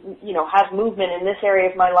to, have movement in this area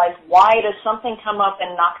of my life, why does something come up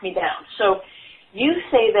and knock me down? So you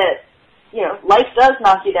say that, life does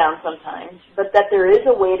knock you down sometimes, but that there is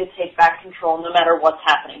a way to take back control no matter what's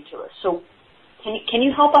happening to us. So can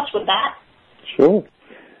you help us with that? Sure.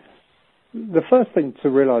 The first thing to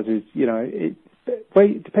realize is,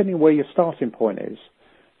 depending on where your starting point is,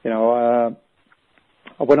 when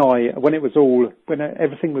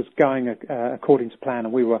everything was going according to plan,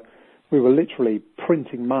 and we were literally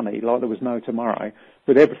printing money like there was no tomorrow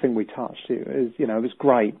with everything we touched. It was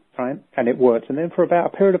great, right? And it worked. And then for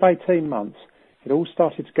about a period of 18 months, it all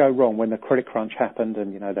started to go wrong when the credit crunch happened,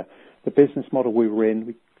 and the business model we were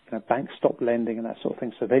in, banks stopped lending and that sort of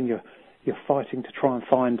thing. So then you're fighting to try and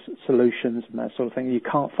find solutions and that sort of thing. You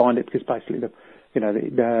can't find it because basically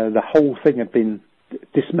the whole thing had been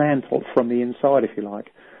dismantled from the inside, if you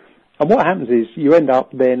like. And what happens is you end up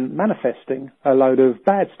then manifesting a load of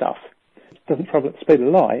bad stuff. It doesn't travel at the speed of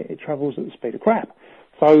light, it travels at the speed of crap.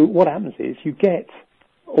 So what happens is you get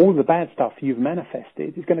all the bad stuff you've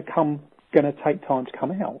manifested is going to take time to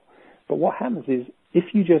come out. But what happens is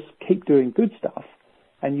if you just keep doing good stuff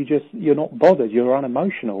and you're not bothered, you're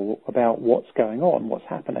unemotional about what's going on, what's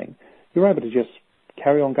happening. You're able to just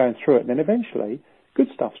carry on going through it, and then eventually good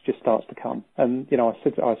stuff just starts to come. And, I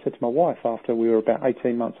said to my wife after we were about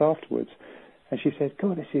 18 months afterwards, and she said,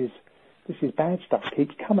 God, this is bad stuff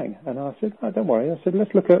keeps coming. And I said, oh, don't worry. I said,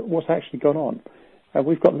 let's look at what's actually gone on. And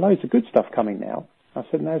we've got loads of good stuff coming now. I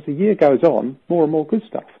said, and as the year goes on, more and more good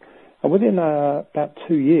stuff. And within about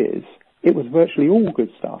 2 years, it was virtually all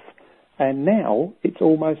good stuff. And now it's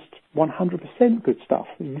almost 100% good stuff.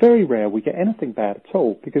 It's very rare we get anything bad at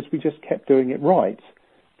all because we just kept doing it right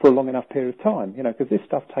for a long enough period of time, because this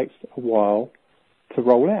stuff takes a while to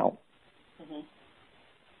roll out.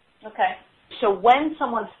 Mm-hmm. Okay. So when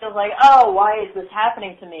someone feels like, oh, why is this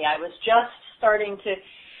happening to me? I was just starting to,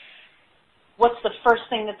 what's the first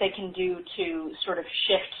thing that they can do to sort of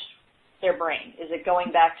shift their brain? Is it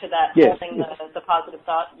going back to that holding the positive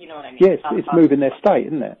thought? You know what I mean? Yes, it's moving their state,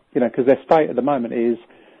 isn't it? Because their state at the moment is,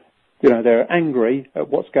 they're angry at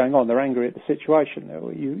what's going on. They're angry at the situation.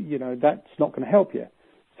 That's not going to help you.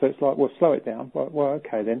 So it's like, well, slow it down. Well,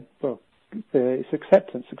 okay then. Well, it's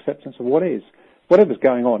acceptance of what is. Whatever's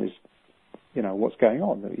going on is, what's going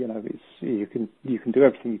on. You can do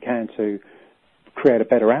everything you can to create a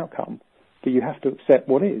better outcome, but you have to accept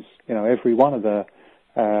what is. Every one of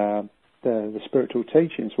the spiritual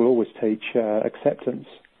teachings will always teach acceptance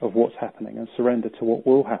of what's happening and surrender to what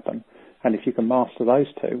will happen. And if you can master those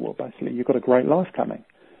two, well, basically you've got a great life coming.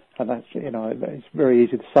 And that's, it's very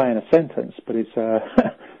easy to say in a sentence, but it's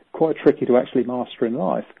quite tricky to actually master in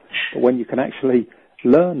life. But when you can actually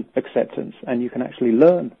learn acceptance and you can actually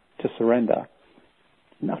learn to surrender,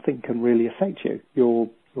 nothing can really affect you.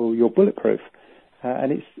 You're bulletproof.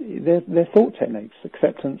 And they're thought techniques.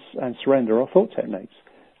 Acceptance and surrender are thought techniques.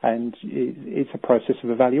 And it's a process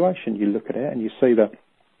of evaluation. You look at it and you see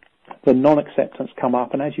the non-acceptance come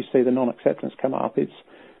up. And as you see the non-acceptance come up, it's,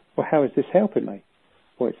 well, how is this helping me?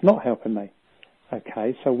 Well, it's not helping me.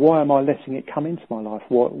 Okay, so why am I letting it come into my life?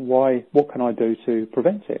 What can I do to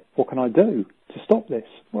prevent it? What can I do to stop this?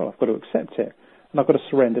 Well, I've got to accept it, and I've got to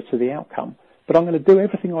surrender to the outcome. But I'm going to do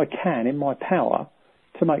everything I can in my power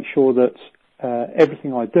to make sure that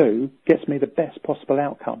everything I do gets me the best possible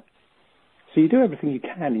outcome. So you do everything you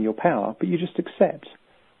can in your power, but you just accept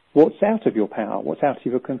what's out of your power, what's out of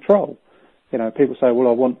your control. People say,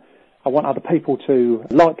 well, I want other people to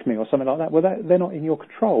like me or something like that. Well, they're not in your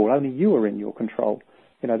control. Only you are in your control.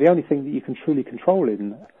 The only thing that you can truly control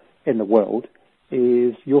in the world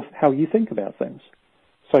is how you think about things.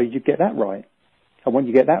 So you get that right. And when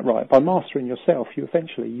you get that right, by mastering yourself, you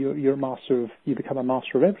become a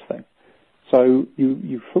master of everything. So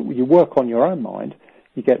you work on your own mind,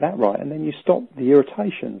 you get that right, and then you stop the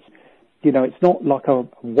irritations. It's not like a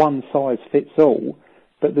one-size-fits-all,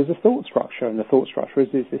 but there's a thought structure, and the thought structure is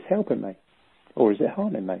this helping me? Or is it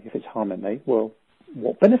harming me? If it's harming me, well,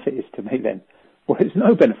 what benefit is to me then? Well, it's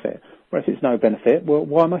no benefit. Well, if it's no benefit, well,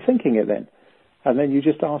 why am I thinking it then? And then you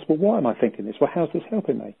just ask, well, why am I thinking this? Well, how's this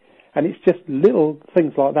helping me? And it's just little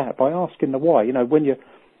things like that, by asking the why. When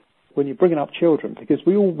you're bringing up children, because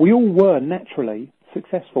we all were naturally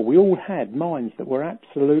successful. We all had minds that were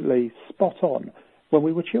absolutely spot on when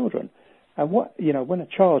we were children. And when a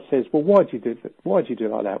child says, well, why do you do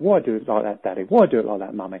it like that? Why do it like that, Daddy? Why do it like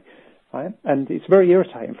that, Mummy? Right? And it's very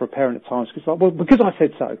irritating for a parent at times because I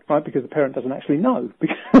said so, right? Because the parent doesn't actually know,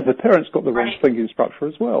 because the parent's got the wrong thinking structure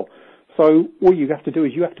as well. So all you have to do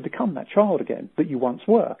is you have to become that child again that you once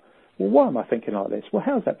were. Well, why am I thinking like this? Well,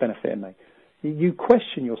 how's that benefiting me? You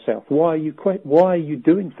question yourself. Why are you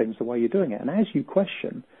doing things the way you're doing it? And as you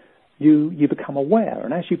question, you become aware.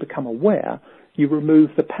 And as you become aware, you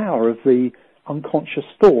remove the power of the unconscious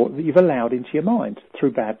thought that you've allowed into your mind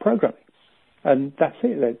through bad programming. And that's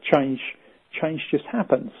it. Change just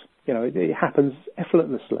happens. It happens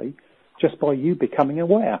effortlessly just by you becoming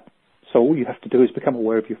aware. So all you have to do is become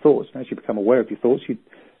aware of your thoughts. And as you become aware of your thoughts,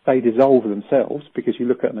 they dissolve themselves because you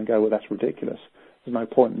look at them and go, well, that's ridiculous. There's no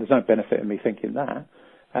point. There's no benefit in me thinking that.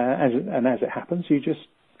 And as it happens, you just,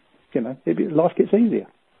 life gets easier.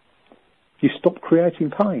 You stop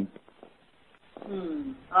creating pain.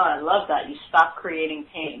 Oh, I love that. You stop creating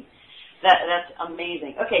pain. That's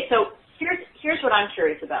amazing. Okay, so here's what I'm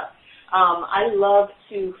curious about. I love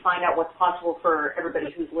to find out what's possible for everybody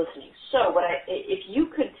who's listening. So if you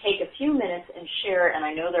could take a few minutes and share, and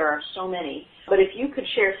I know there are so many, but if you could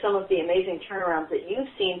share some of the amazing turnarounds that you've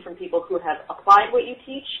seen from people who have applied what you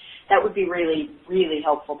teach, that would be really, really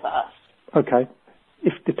helpful to us. Okay.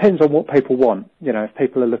 It depends on what people want. If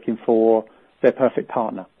people are looking for their perfect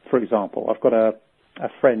partner, for example. I've got a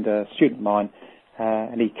friend, a student of mine,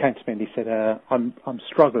 and he came to me and he said, I'm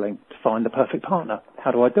struggling to find the perfect partner.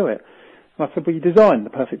 How do I do it? And I said, well, you design the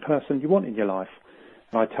perfect person you want in your life.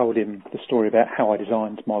 And I told him the story about how I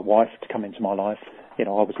designed my wife to come into my life. I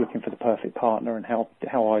was looking for the perfect partner and how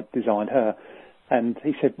I designed her. And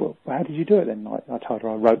he said, well, how did you do it then? I told her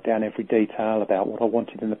I wrote down every detail about what I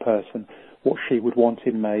wanted in the person, what she would want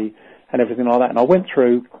in me, and everything like that. And I went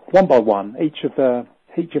through one by one each of her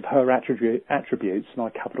attributes, and I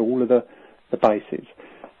covered all of the bases.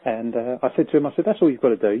 And I said to him, that's all you've got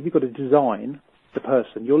to do. You've got to design the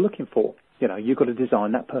person you're looking for. You've got to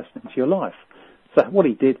design that person into your life. So what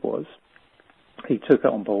he did was he took it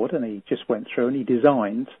on board and he just went through and he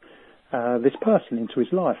designed this person into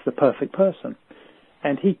his life, the perfect person.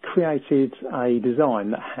 And he created a design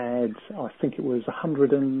that had, I think it was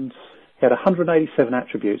 187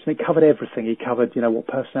 attributes, and it covered everything. He covered, what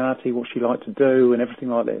personality, what she liked to do, and everything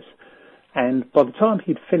like this. And by the time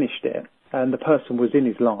he'd finished it, and the person was in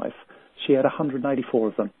his life, she had 184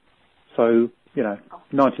 of them. So,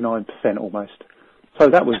 99% almost. So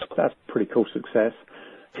that's pretty cool success.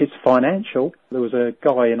 His financial, there was a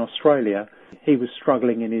guy in Australia, he was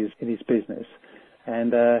struggling in his business,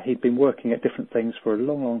 and he'd been working at different things for a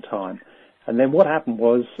long, long time. And then what happened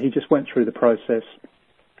was he just went through the process.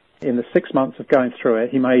 In the 6 months of going through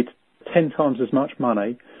it, he made 10 times as much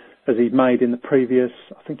money as he'd made in the previous,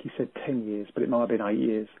 I think he said 10 years, but it might have been 8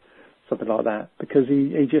 years, something like that, because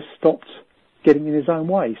he just stopped getting in his own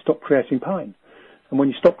way. He stopped creating pain. And when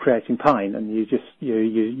you stop creating pain and you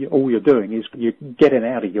all you're doing is you're getting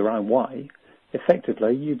out of your own way,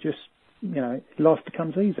 effectively, life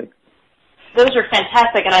becomes easy. Those are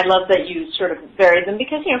fantastic, and I love that you sort of varied them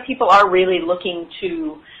because, people are really looking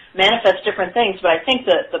to manifest different things, but I think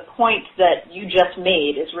that the point that you just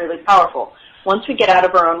made is really powerful. Once we get out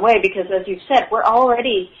of our own way, because as you've said, we're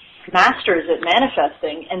already masters at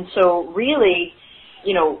manifesting, and so really,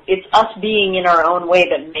 it's us being in our own way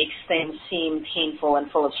that makes things seem painful and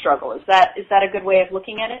full of struggle. Is that a good way of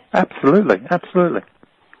looking at it? Absolutely.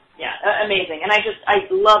 Yeah, amazing. And I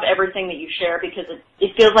love everything that you share because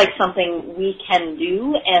it feels like something we can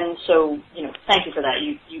do. And so, thank you for that.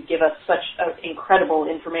 You give us such incredible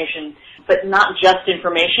information, but not just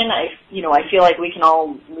information. I feel like we can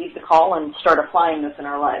all leave the call and start applying this in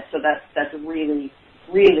our lives. So that's really,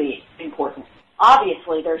 really important.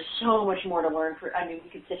 Obviously, there's so much more to learn. We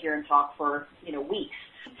could sit here and talk for, weeks.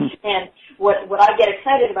 And what I get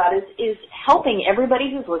excited about is helping everybody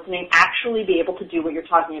who's listening actually be able to do what you're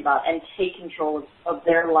talking about and take control of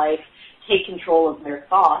their life, take control of their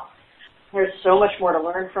thoughts. There's so much more to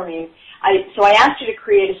learn from you. So I asked you to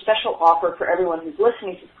create a special offer for everyone who's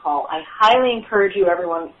listening to this call. I highly encourage you,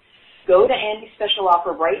 everyone, go to Andy's special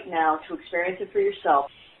offer right now to experience it for yourself.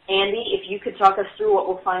 Andy, if you could talk us through what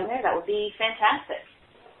we'll find there, that would be fantastic.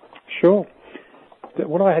 Sure.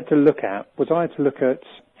 What I had to look at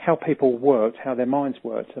how people worked, how their minds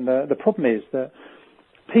worked. And the problem is that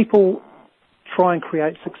people try and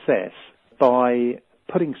create success by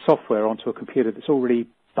putting software onto a computer that's already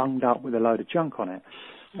bunged up with a load of junk on it.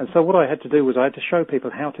 And so what I had to do was I had to show people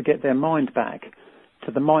how to get their mind back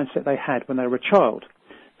to the mindset they had when they were a child.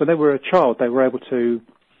 When they were a child, they were able to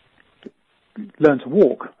learn to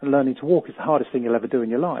walk, and learning to walk is the hardest thing you'll ever do in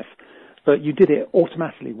your life. But you did it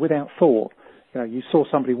automatically, without thought. You saw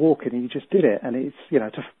somebody walking and you just did it. And it's,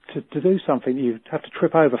 to do something, you have to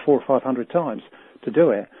trip over 400 or 500 times to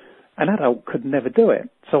do it. An adult could never do it.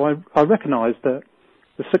 So I recognised that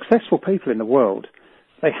the successful people in the world,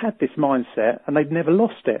 they had this mindset and they'd never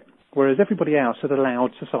lost it, whereas everybody else had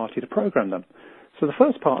allowed society to program them. So the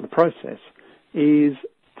first part of the process is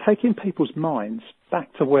taking people's minds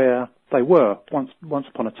back to where they were once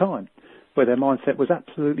upon a time, where their mindset was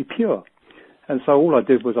absolutely pure. And so all I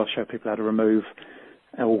did was I showed people how to remove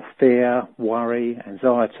all fear, worry,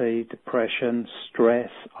 anxiety, depression, stress,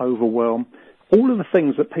 overwhelm, all of the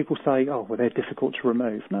things that people say, they're difficult to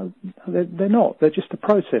remove. No, they're not. They're just a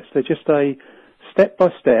process. They're just a step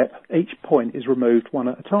by step. Each point is removed one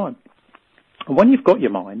at a time. And when you've got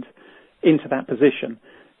your mind into that position,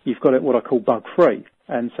 you've got it what I call bug-free.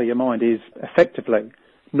 And so your mind is effectively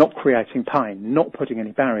not creating pain, not putting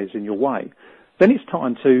any barriers in your way. Then it's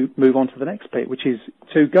time to move on to the next bit, which is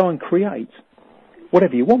to go and create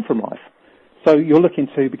whatever you want from life. So you're looking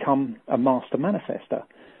to become a master manifester.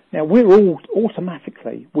 Now, we're all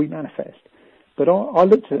automatically, we manifest. But I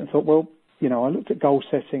looked at it and thought, I looked at goal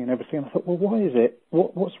setting and everything, and I thought, why is it?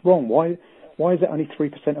 What's wrong? Why is it only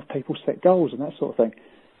 3% of people set goals and that sort of thing?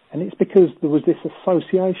 And it's because there was this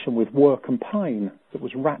association with work and pain that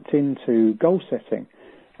was wrapped into goal setting.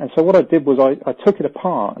 And so what I did was I took it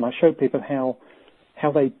apart and I showed people how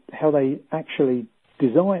they actually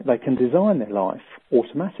they can design their life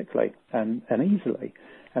automatically and easily.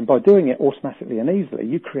 And by doing it automatically and easily,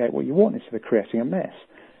 you create what you want instead of creating a mess.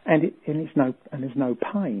 And there's no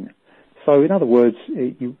pain. So in other words,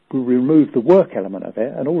 you remove the work element of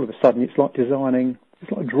it, and all of a sudden it's like designing,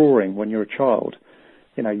 it's like drawing when you're a child.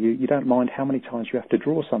 You know, you don't mind how many times you have to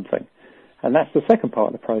draw something. And that's the second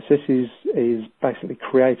part of the process is basically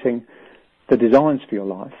creating the designs for your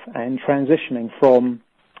life and transitioning from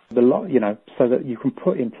so that you can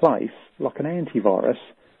put in place like an antivirus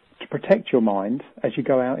to protect your mind as you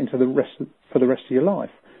go out into for the rest of your life.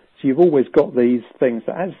 So you've always got these things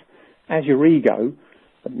that as your ego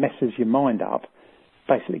that messes your mind up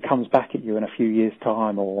basically comes back at you in a few years'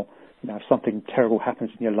 time, or if something terrible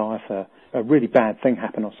happens in your life, a really bad thing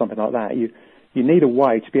happens or something like that, you need a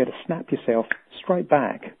way to be able to snap yourself straight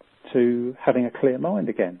back to having a clear mind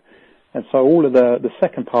again. And so all of the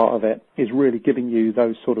second part of it is really giving you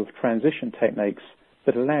those sort of transition techniques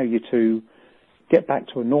that allow you to get back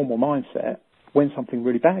to a normal mindset when something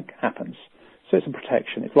really bad happens. So it's a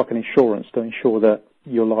protection. It's like an insurance to ensure that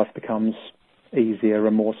your life becomes easier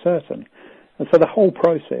and more certain. And so the whole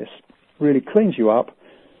process really cleans you up,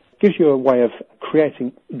 gives you a way of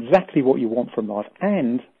creating exactly what you want from life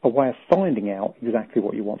and a way of finding out exactly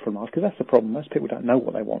what you want from life, because that's the problem. Most people don't know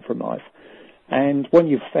what they want from life. And when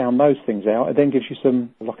you've found those things out, it then gives you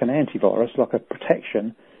some, like an antivirus, like a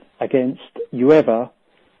protection against you ever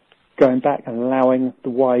going back and allowing the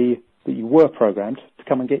way that you were programmed to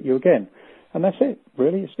come and get you again. And that's it,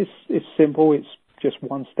 really. It's simple. It's just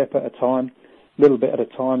one step at a time, little bit at a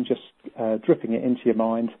time, just dripping it into your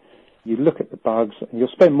mind. You look at the bugs, and you'll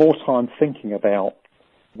spend more time thinking about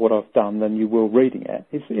what I've done than you will reading it.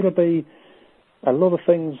 It'll be a lot of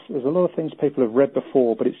things. There's a lot of things people have read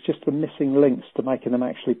before, but it's just the missing links to making them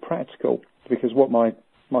actually practical. Because what my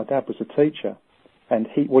dad was a teacher, and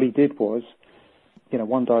what he did was,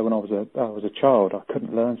 one day when I was a child, I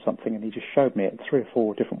couldn't learn something, and he just showed me it 3 or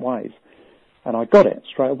 4 different ways, and I got it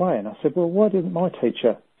straight away. And I said, well, why didn't my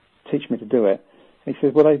teacher teach me to do it? And he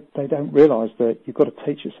said, well, they don't realise that you've got to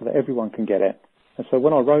teach it so that everyone can get it. And so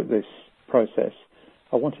when I wrote this process,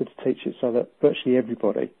 I wanted to teach it so that virtually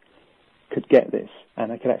everybody could get this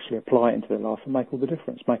and they could actually apply it into their life and make all the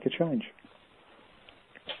difference, make a change.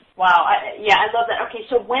 Wow. I love that. Okay,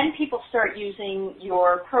 so when people start using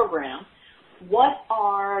your program, what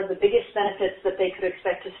are the biggest benefits that they could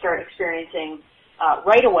expect to start experiencing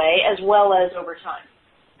right away as well as over time?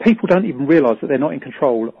 People don't even realise that they're not in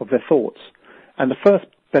control of their thoughts. And the first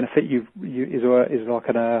benefit is like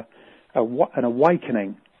an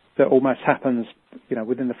awakening that almost happens,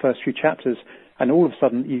 within the first few chapters, and all of a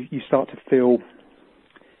sudden you start to feel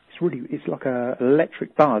it's like an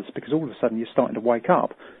electric buzz, because all of a sudden you're starting to wake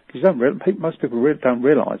up. Because most people don't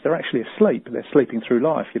realise they're actually asleep. They're sleeping through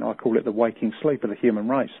life. I call it the waking sleep of the human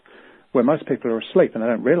race, where most people are asleep and they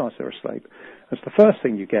don't realise they're asleep. That's the first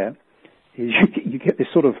thing you get is you get this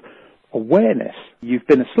sort of awareness you've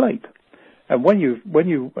been asleep. And when you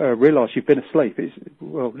realise you've been asleep,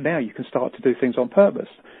 now you can start to do things on purpose.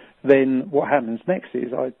 Then what happens next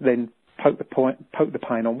is I then poke the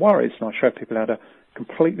pain on worries, and I show people how to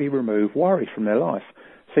completely remove worry from their life.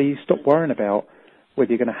 So you stop worrying about whether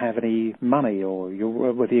you're going to have any money or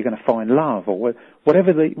whether you're going to find love or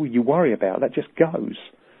whatever you worry about. That just goes.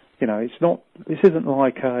 This isn't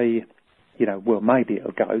like maybe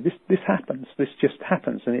it'll go. This happens. This just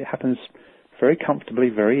happens, and it happens very comfortably,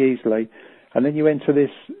 very easily. And then you enter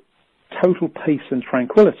this total peace and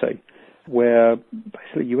tranquility, where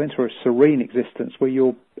basically you enter a serene existence where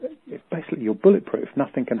you're bulletproof.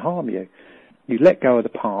 Nothing can harm you. You let go of the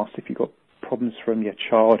past if you've got problems from your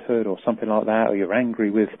childhood or something like that, or you're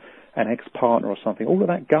angry with an ex-partner or something. All of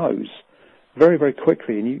that goes very, very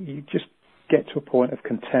quickly, and you just get to a point of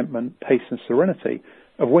contentment, peace and serenity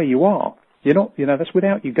of where you are. You're not, that's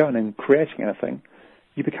without you going and creating anything.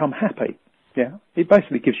 You become happy. Yeah, it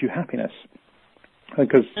basically gives you happiness.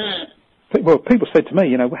 Because, people said to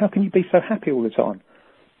me, how can you be so happy all the time?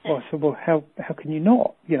 Well, I said, well, how can you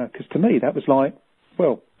not? Because to me that was like,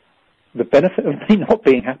 well, the benefit of me not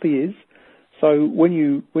being happy is, so when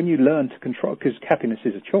you learn to control, because happiness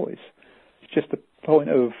is a choice, it's just a point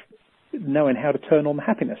of knowing how to turn on the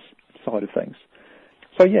happiness side of things.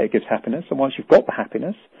 So yeah, it gives happiness, and once you've got the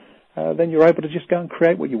happiness, then you're able to just go and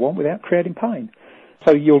create what you want without creating pain.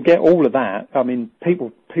 So you'll get all of that. I mean,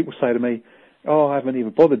 people say to me, oh, I haven't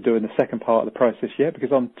even bothered doing the second part of the process yet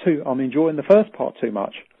because I'm enjoying the first part too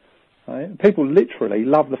much. Right? People literally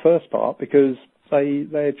love the first part because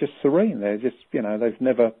they're just serene. They're just, they've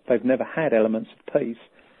never had elements of peace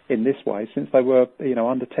in this way since they were,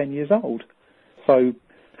 under 10 years old. So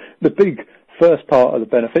the big first part of the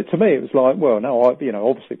benefit, to me, it was like, well, no,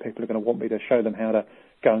 obviously people are going to want me to show them how to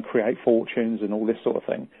go and create fortunes and all this sort of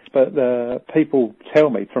thing. But the people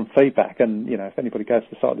tell me from feedback, and, if anybody goes to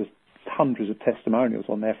the site, there's hundreds of testimonials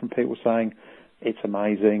on there from people saying it's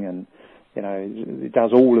amazing, and, it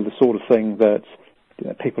does all of the sort of thing that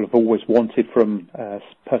people have always wanted from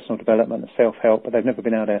personal development and self-help, but they've never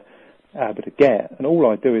been able to get. And all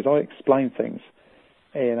I do is I explain things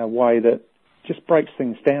in a way that just breaks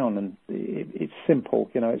things down, and it's simple.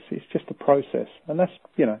 It's just a process, and that's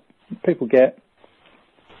people get.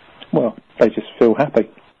 Well, they just feel happy.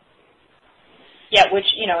 Yeah, which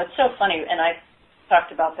it's so funny, and I've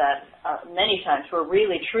talked about that many times. We're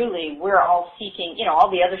really, truly, we're all seeking. All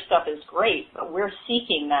the other stuff is great, but we're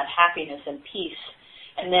seeking that happiness and peace.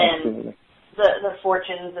 And then the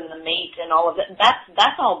fortunes and the mate and all of that,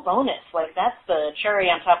 that's all bonus. Like, that's the cherry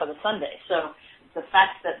on top of the sundae. So the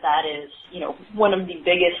fact that is, one of the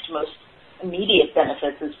biggest, most immediate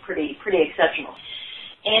benefits is pretty exceptional.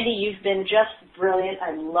 Andy, you've been just brilliant.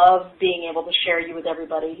 I love being able to share you with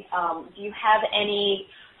everybody. Do you have any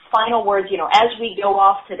final words? As we go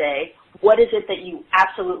off today, what is it that you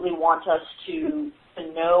absolutely want us to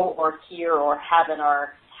know or hear or have in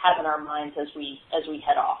our minds as we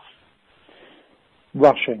head off?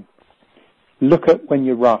 Rushing. Look at when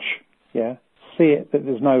you rush. Yeah. See it that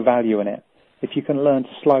there's no value in it. If you can learn to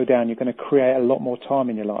slow down, you're going to create a lot more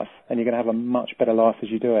time in your life, and you're going to have a much better life as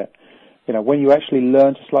you do it. When you actually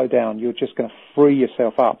learn to slow down, you're just going to free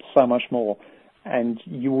yourself up so much more, and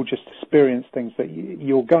you will just experience things that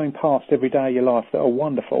you're going past every day of your life that are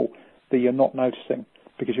wonderful that you're not noticing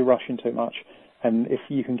because you're rushing too much. And if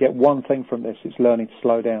you can get one thing from this, it's learning to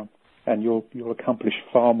slow down, and you'll accomplish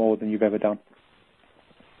far more than you've ever done.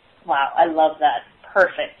 Wow, I love that.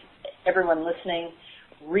 Perfect. Everyone listening,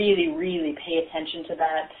 really, really pay attention to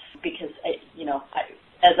that, because,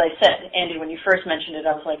 as I said, Andy, when you first mentioned it,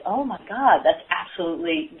 I was like, oh, my God, that's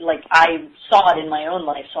absolutely, I saw it in my own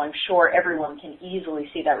life, so I'm sure everyone can easily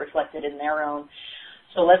see that reflected in their own.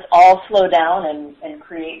 So let's all slow down and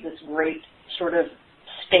create this great sort of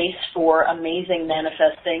space for amazing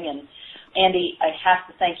manifesting. And Andy, I have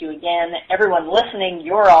to thank you again. Everyone listening,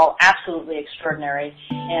 you're all absolutely extraordinary.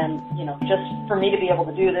 And, just for me to be able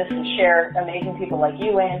to do this and share amazing people like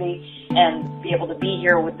you, Andy, and be able to be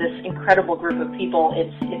here with this incredible group of people,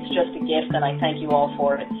 it's just a gift, and I thank you all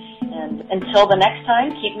for it. And until the next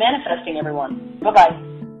time, keep manifesting, everyone. Bye-bye.